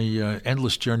of my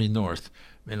endless journey north.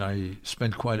 And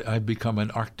I've become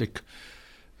an Arctic,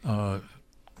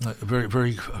 very,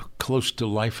 very close to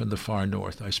life in the far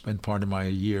north. I spent part of my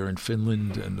year in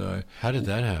Finland. And how did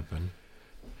that happen?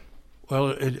 Well,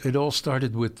 it all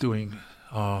started with doing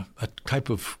a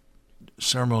type of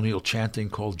ceremonial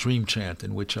chanting called dream chant,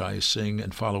 in which I sing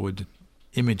and followed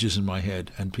images in my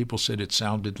head, and people said it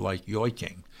sounded like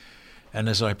yoiking. And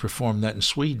as I performed that in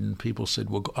Sweden, people said,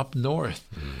 well, up north,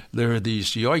 there are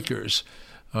these yoikers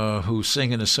who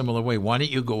sing in a similar way. Why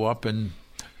don't you go up and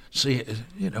see,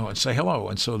 and say hello?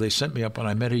 And so they sent me up, and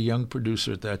I met a young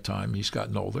producer at that time. He's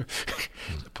gotten older,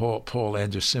 Paul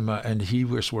Andersima, and he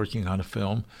was working on a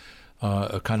film,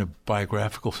 a kind of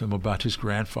biographical film about his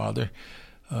grandfather.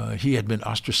 He had been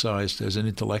ostracized as an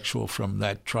intellectual from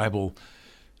that tribal,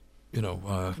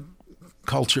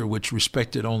 culture which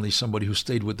respected only somebody who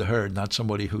stayed with the herd, not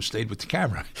somebody who stayed with the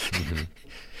camera. Mm-hmm.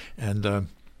 And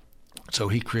so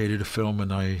he created a film,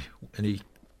 and he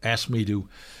asked me to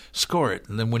score it.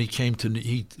 And then when he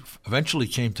eventually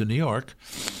came to New York,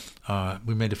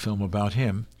 we made a film about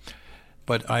him.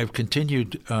 But I've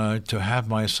continued to have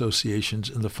my associations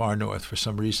in the far north. For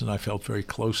some reason, I felt very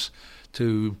close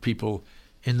to people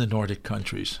in the Nordic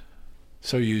countries.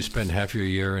 So you spend half your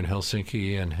year in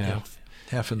Helsinki and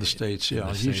half in the States,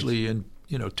 usually in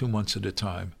 2 months at a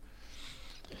time.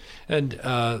 And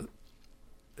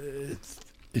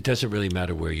it doesn't really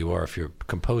matter where you are if you're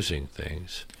composing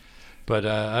things. But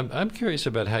I'm curious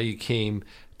about how you came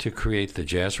to create the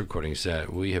jazz recordings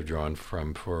that we have drawn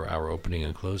from for our opening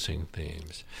and closing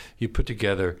themes. You put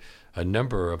together a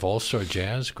number of all-star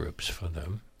jazz groups for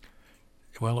them.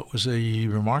 Well, it was a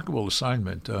remarkable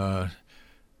assignment. A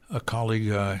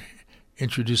colleague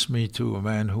introduced me to a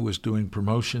man who was doing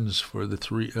promotions for for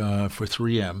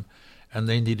 3M, and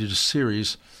they needed a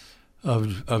series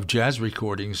of jazz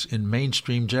recordings in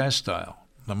mainstream jazz style.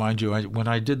 Now, mind you, when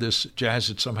I did this, jazz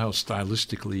had somehow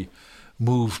stylistically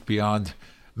moved beyond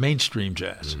mainstream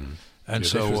jazz. Mm-hmm. And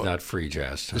so this was not free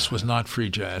jazz. This was not free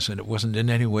jazz, and it wasn't in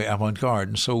any way avant-garde.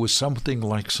 And so it was something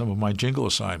like some of my jingle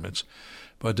assignments.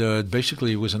 But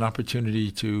basically, it was an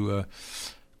opportunity to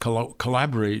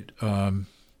collaborate,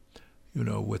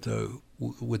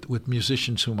 with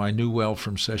musicians whom I knew well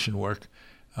from session work,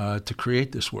 to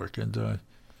create this work, and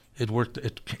it worked.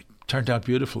 It turned out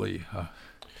beautifully.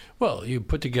 Well, you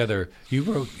put together.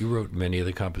 You wrote many of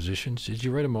the compositions. Did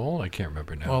you write them all? I can't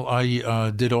remember now. Well, I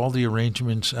did all the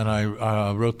arrangements, and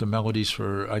I wrote the melodies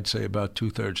for, I'd say, about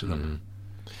 2/3 of them.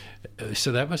 Mm-hmm.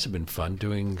 So that must have been fun,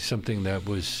 doing something that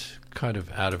was kind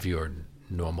of out of your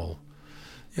normal.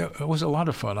 Yeah, it was a lot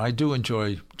of fun. I do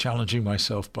enjoy challenging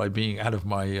myself by being out of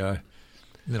my,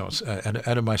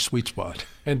 out of my sweet spot.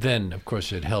 And then, of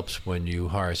course, it helps when you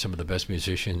hire some of the best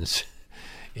musicians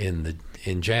in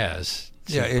jazz.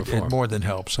 Yeah, it more than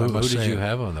helps. Who did you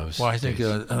have on those? Well, I think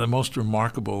the most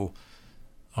remarkable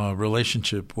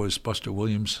relationship was Buster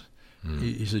Williams.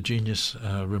 He's a genius,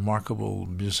 remarkable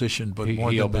musician. But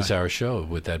he opens our show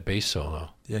with that bass solo.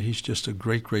 Yeah, he's just a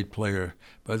great, great player.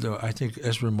 But I think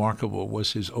as remarkable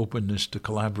was his openness to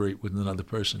collaborate with another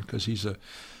person, because he's a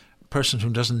person who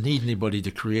doesn't need anybody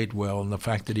to create well, and the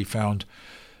fact that he found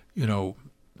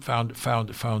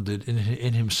it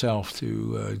in himself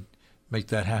to make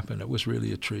that happen. It was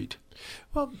really a treat.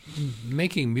 Well,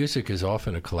 making music is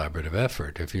often a collaborative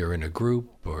effort if you're in a group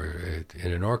or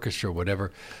in an orchestra or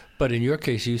whatever. But in your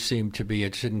case, you seem to be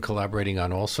interested in collaborating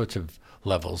on all sorts of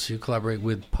levels. You collaborate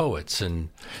with poets and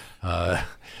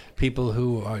people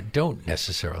who don't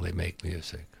necessarily make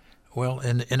music. Well,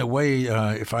 in a way,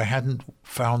 if I hadn't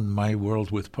found my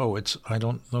world with poets, I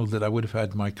don't know that I would have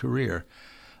had my career.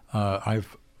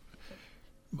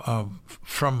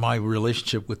 From my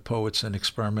relationship with poets and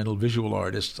experimental visual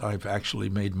artists, I've actually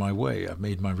made my way. I've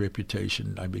made my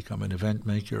reputation. I've become an event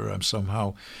maker. I'm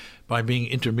somehow, by being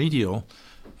intermedial,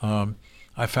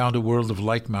 I found a world of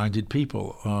like-minded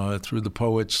people through the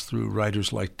poets, through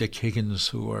writers like Dick Higgins,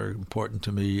 who are important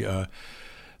to me.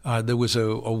 There was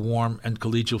a warm and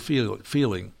collegial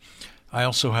feeling. I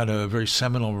also had a very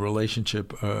seminal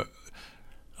relationship with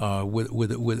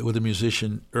a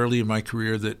musician early in my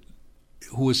career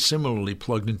who was similarly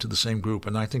plugged into the same group,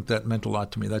 and I think that meant a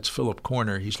lot to me. That's Philip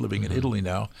Corner. He's living in Italy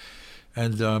now,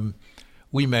 and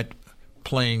we met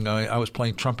playing. I was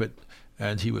playing trumpet,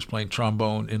 and he was playing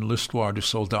trombone in L'Histoire du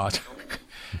Soldat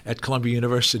at Columbia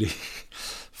University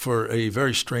for a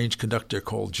very strange conductor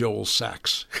called Joel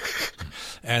Sachs.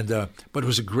 And but it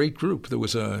was a great group. There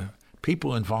was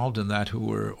people involved in that who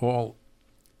were all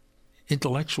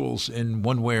intellectuals in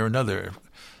one way or another.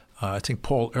 I think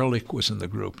Paul Ehrlich was in the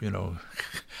group. It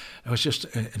was just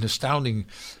an astounding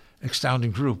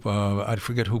group. I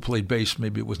forget who played bass.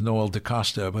 Maybe it was Noel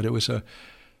DaCosta, but it was a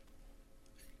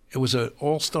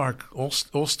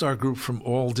all-star group from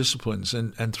all disciplines.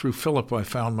 And through Philip, I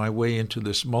found my way into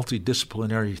this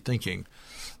multidisciplinary thinking.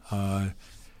 I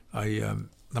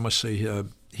must say,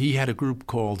 he had a group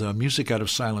called Music Out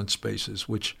of Silent Spaces,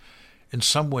 which in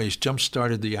some ways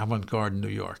jump-started the avant-garde in New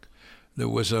York. There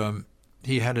was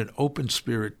he had an open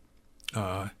spirit,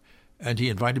 and he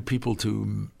invited people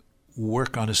to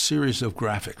work on a series of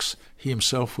graphics. He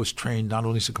himself was trained not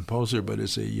only as a composer but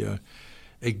as a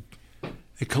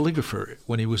calligrapher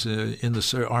when he was in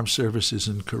the armed services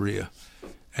in Korea.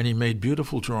 And he made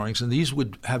beautiful drawings, and these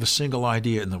would have a single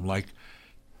idea in them, like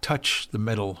touch the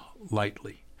metal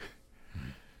lightly.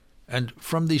 And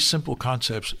from these simple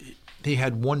concepts, he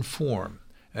had one form.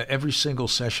 Every single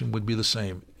session would be the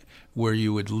same, where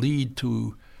you would lead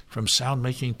from sound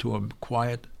making to a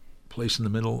quiet place in the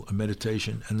middle, a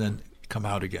meditation, and then come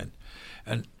out again.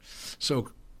 And so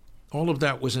all of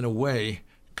that was in a way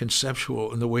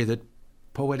conceptual in the way that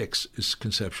poetics is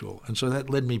conceptual. And so that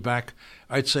led me back,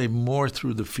 I'd say, more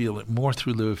through the field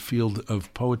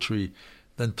of poetry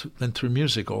than through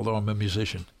music, although I'm a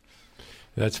musician.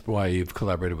 That's why you've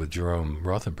collaborated with Jerome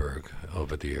Rothenberg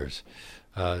over the years.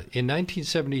 In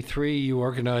 1973, you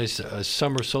organized a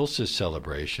summer solstice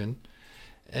celebration,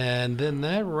 and then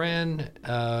that ran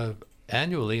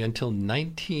annually until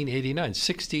 1989,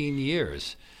 16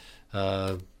 years.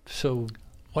 So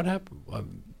what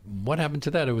happened? What happened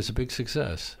to that? It was a big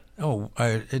success. Oh,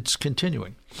 it's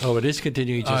continuing. Oh, it is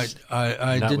continuing. Just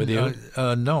I not didn't, with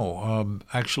you? No.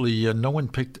 Actually, no one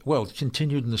picked. Well, it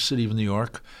continued in the city of New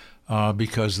York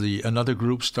because another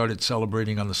group started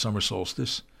celebrating on the summer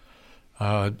solstice.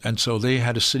 And so they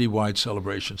had a citywide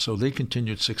celebration. So they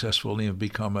continued successfully and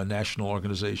become a national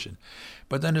organization.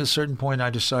 But then at a certain point,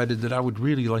 I decided that I would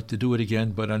really like to do it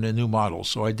again, but on a new model.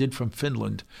 So I did from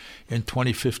Finland in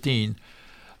 2015.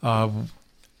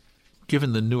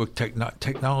 Given the newer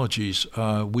technologies,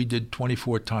 we did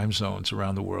 24 time zones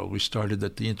around the world. We started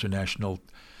at the international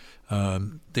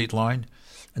date line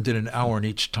and did an hour in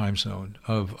each time zone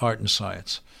of art and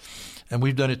science. And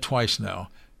we've done it twice now.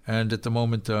 And at the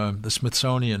moment, the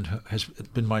Smithsonian has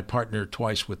been my partner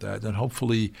twice with that. And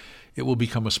hopefully it will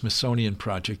become a Smithsonian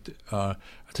project. I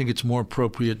think it's more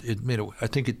appropriate. I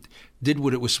think it did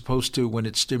what it was supposed to when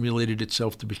it stimulated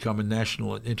itself to become a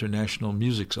national and international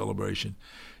music celebration.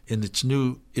 In its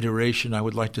new iteration, I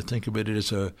would like to think of it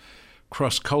as a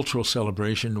cross-cultural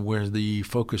celebration where the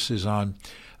focus is on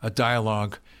a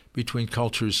dialogue between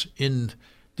cultures in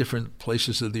different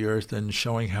places of the earth and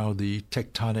showing how the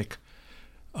tectonic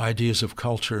ideas of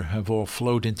culture have all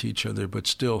flowed into each other but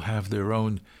still have their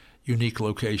own unique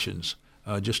locations,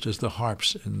 just as the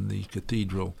harps in the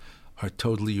cathedral are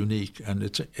totally unique. And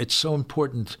it's so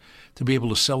important to be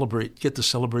able to get the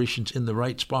celebrations in the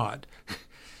right spot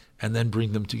and then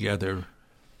bring them together.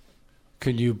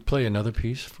 Could you play another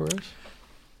piece for us?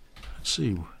 Let's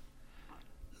see.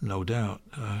 No doubt.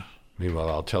 Meanwhile,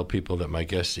 I'll tell people that my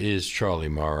guest is Charlie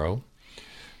Morrow,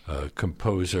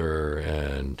 composer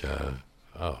and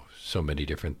so many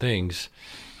different things,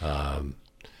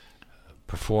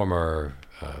 performer,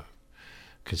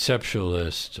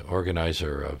 conceptualist,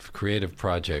 organizer of creative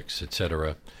projects,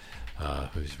 etc.,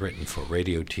 who's written for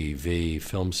radio, TV,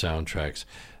 film soundtracks,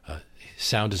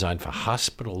 sound design for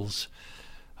hospitals,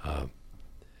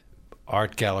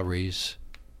 art galleries,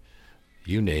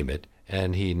 you name it.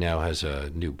 And he now has a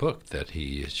new book that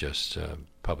he is just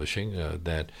publishing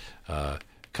that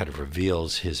kind of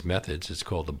reveals his methods. It's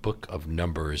called The Book of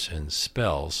Numbers and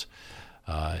Spells.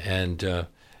 And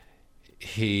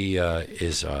he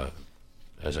is,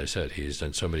 as I said, he's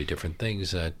done so many different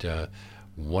things that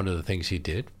one of the things he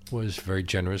did was very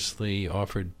generously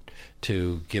offered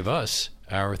to give us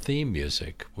our theme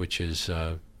music, which is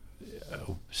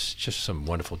just some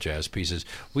wonderful jazz pieces.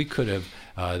 We could have.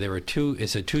 There were two.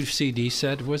 It's a 2 CD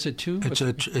set. Was it 2?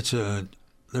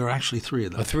 There are actually 3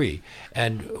 of them. 3.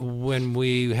 And when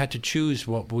we had to choose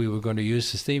what we were going to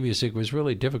use as theme music, it was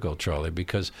really difficult, Charlie,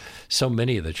 because so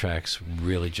many of the tracks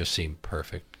really just seemed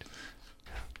perfect.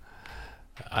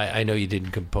 I know you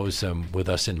didn't compose them with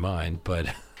us in mind,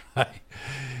 but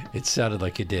it sounded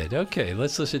like you did. Okay,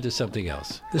 let's listen to something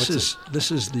else. This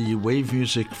is the wave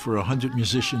music for 100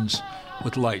 musicians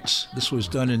with lights. This was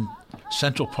done in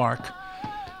Central Park.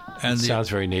 And sounds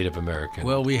very Native American.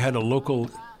 Well, we had a local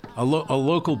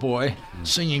boy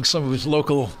singing some of his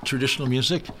local traditional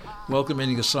music,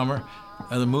 welcoming the summer.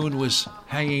 And the moon was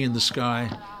hanging in the sky.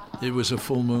 It was a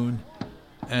full moon.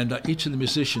 And each of the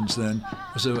musicians then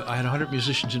I had 100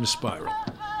 musicians in a spiral.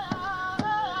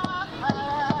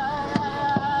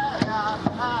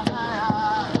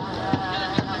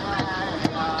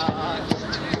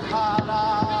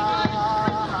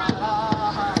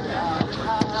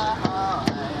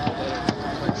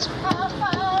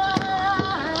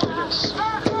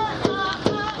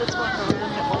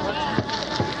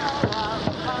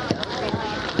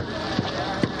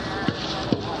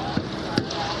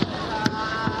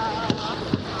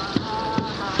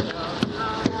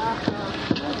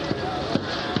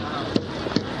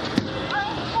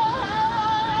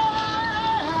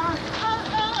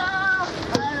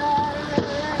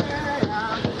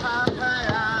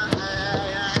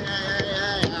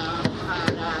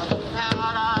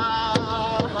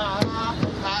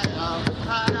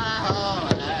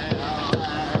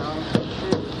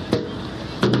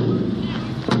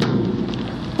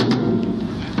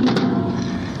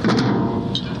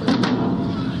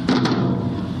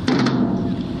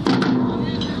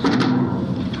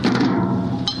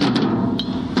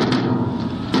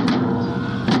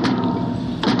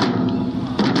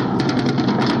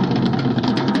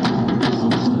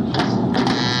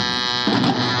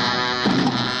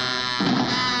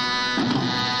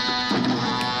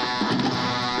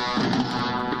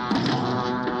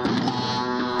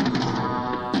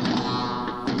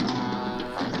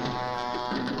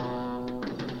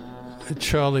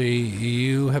 Charlie,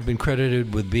 you have been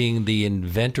credited with being the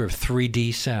inventor of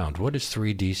 3D sound. What is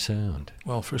 3D sound?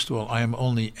 Well, first of all, I am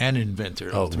only an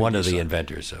inventor. One of the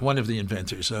inventors. One of the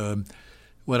inventors.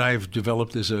 What I've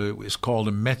developed is called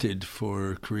a method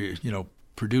for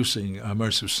producing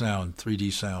immersive sound,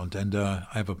 3D sound, and I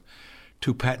have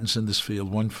 2 patents in this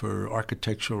field. One for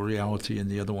architectural reality,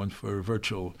 and the other one for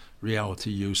virtual reality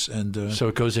use. And so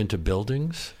it goes into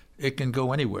buildings. It can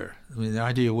go anywhere. I mean, the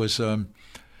idea was.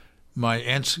 My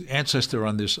ancestor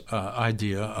on this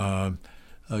idea,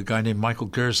 a guy named Michael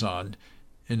Gerzon,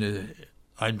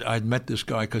 I'd met this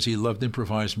guy because he loved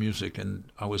improvised music, and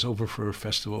I was over for a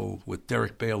festival with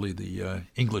Derek Bailey, the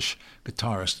English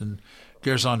guitarist, and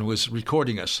Gerzon was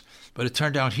recording us. But it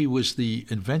turned out he was the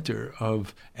inventor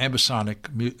of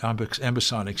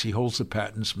ambisonics. He holds the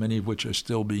patents, many of which are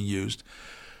still being used,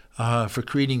 for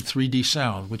creating 3D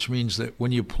sound, which means that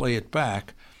when you play it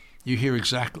back, you hear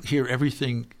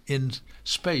everything in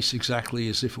space exactly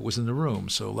as if it was in the room.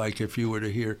 So, like if you were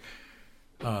to hear,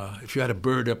 if you had a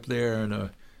bird up there and a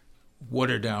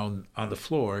water down on the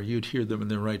floor, you'd hear them in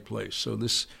the right place. So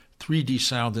this 3D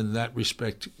sound in that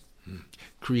respect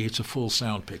creates a full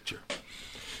sound picture.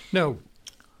 Now,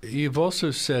 you've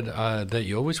also said that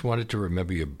you always wanted to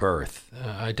remember your birth.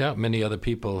 I doubt many other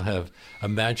people have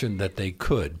imagined that they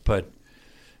could, but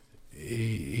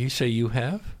you say you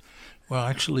have? Well,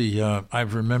 actually,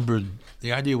 I've remembered.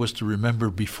 The idea was to remember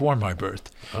before my birth.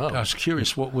 Oh. I was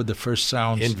curious, what would the first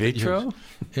sounds... In vitro?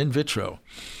 In vitro.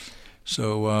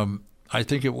 So I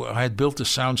think I had built a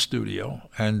sound studio,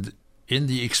 and in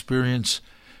the experience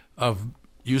of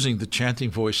using the chanting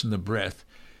voice and the breath,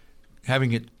 I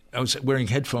was wearing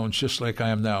headphones just like I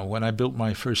am now. When I built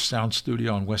my first sound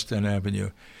studio on West End Avenue,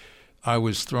 I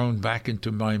was thrown back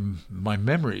into my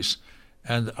memories,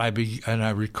 and I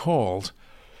recalled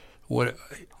what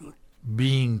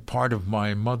being part of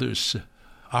my mother's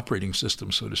operating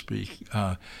system, so to speak,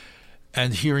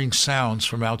 and hearing sounds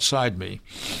from outside me,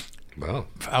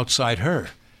 outside her.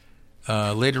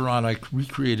 Later on, I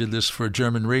recreated this for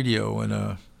German radio,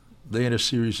 and they had a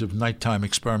series of nighttime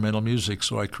experimental music,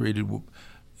 so I created,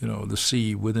 the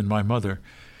sea within my mother.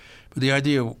 But the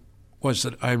idea was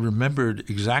that I remembered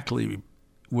exactly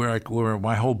where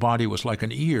my whole body was like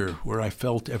an ear, where I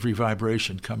felt every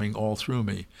vibration coming all through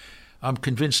me. I'm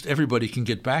convinced everybody can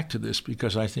get back to this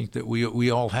because I think that we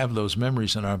all have those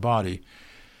memories in our body.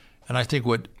 And I think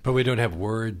But we don't have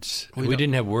words. We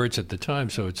didn't have words at the time,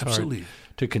 so it's hard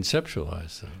to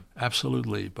conceptualize them.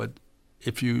 Absolutely. But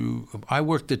I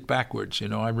worked it backwards.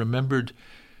 I remembered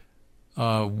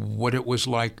what it was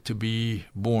like to be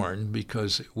born,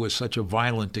 because it was such a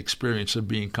violent experience of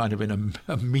being kind of in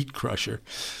a meat crusher.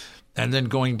 And then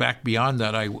going back beyond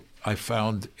that, I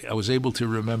found I was able to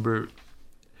remember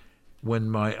when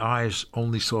my eyes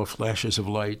only saw flashes of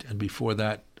light, and before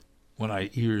that, when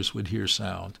my ears would hear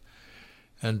sound.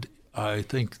 And I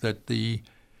think that the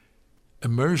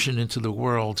immersion into the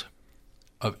world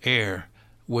of air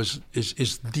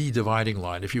is the dividing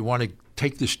line. If you want to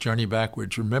take this journey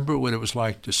backwards, remember what it was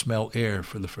like to smell air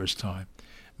for the first time.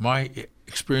 My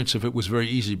experience of it was very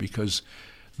easy because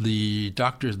the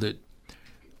doctor that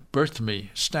birthed me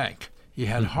stank. He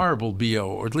had horrible BO,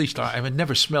 or at least I had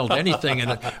never smelled anything.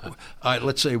 And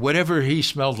let's say whatever he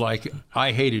smelled like,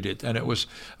 I hated it. And it was,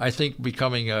 I think,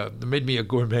 made me a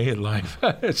gourmet in life.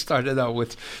 It started out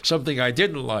with something I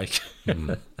didn't like.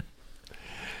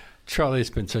 Charlie, it's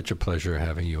been such a pleasure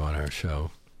having you on our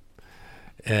show.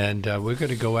 And we're going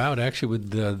to go out actually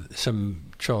with some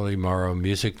Charlie Morrow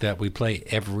music that we play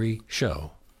every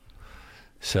show.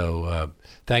 So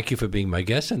thank you for being my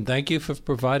guest, and thank you for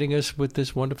providing us with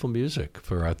this wonderful music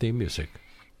for our theme music.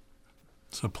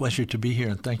 It's a pleasure to be here,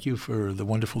 and thank you for the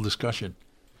wonderful discussion.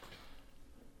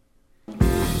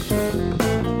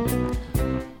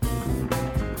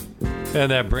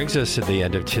 And that brings us to the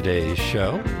end of today's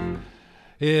show.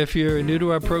 If you're new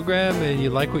to our program and you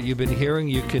like what you've been hearing,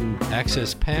 you can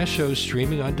access past shows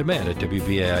streaming on demand at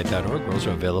WBAI.org. We're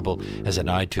also available as an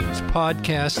iTunes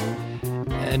podcast.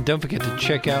 And don't forget to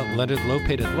check out Leonard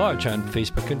Lopate at Large on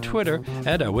Facebook and Twitter,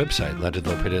 and our website,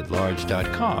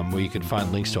 LeonardLopateAtLarge.com, where you can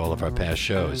find links to all of our past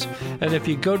shows. And if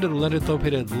you go to the Leonard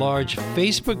Lopate at Large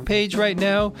Facebook page right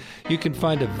now, you can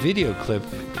find a video clip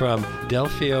from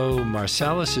Delfio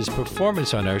Marsalis'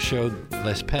 performance on our show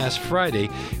last past Friday,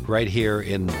 right here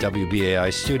in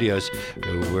WBAI Studios,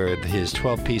 with his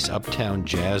 12-piece Uptown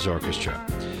Jazz Orchestra.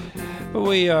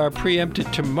 We are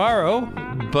preempted tomorrow,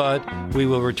 but we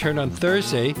will return on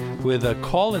Thursday with a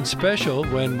call-in special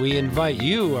when we invite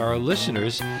you, our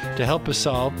listeners, to help us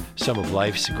solve some of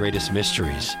life's greatest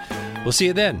mysteries. We'll see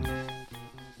you then.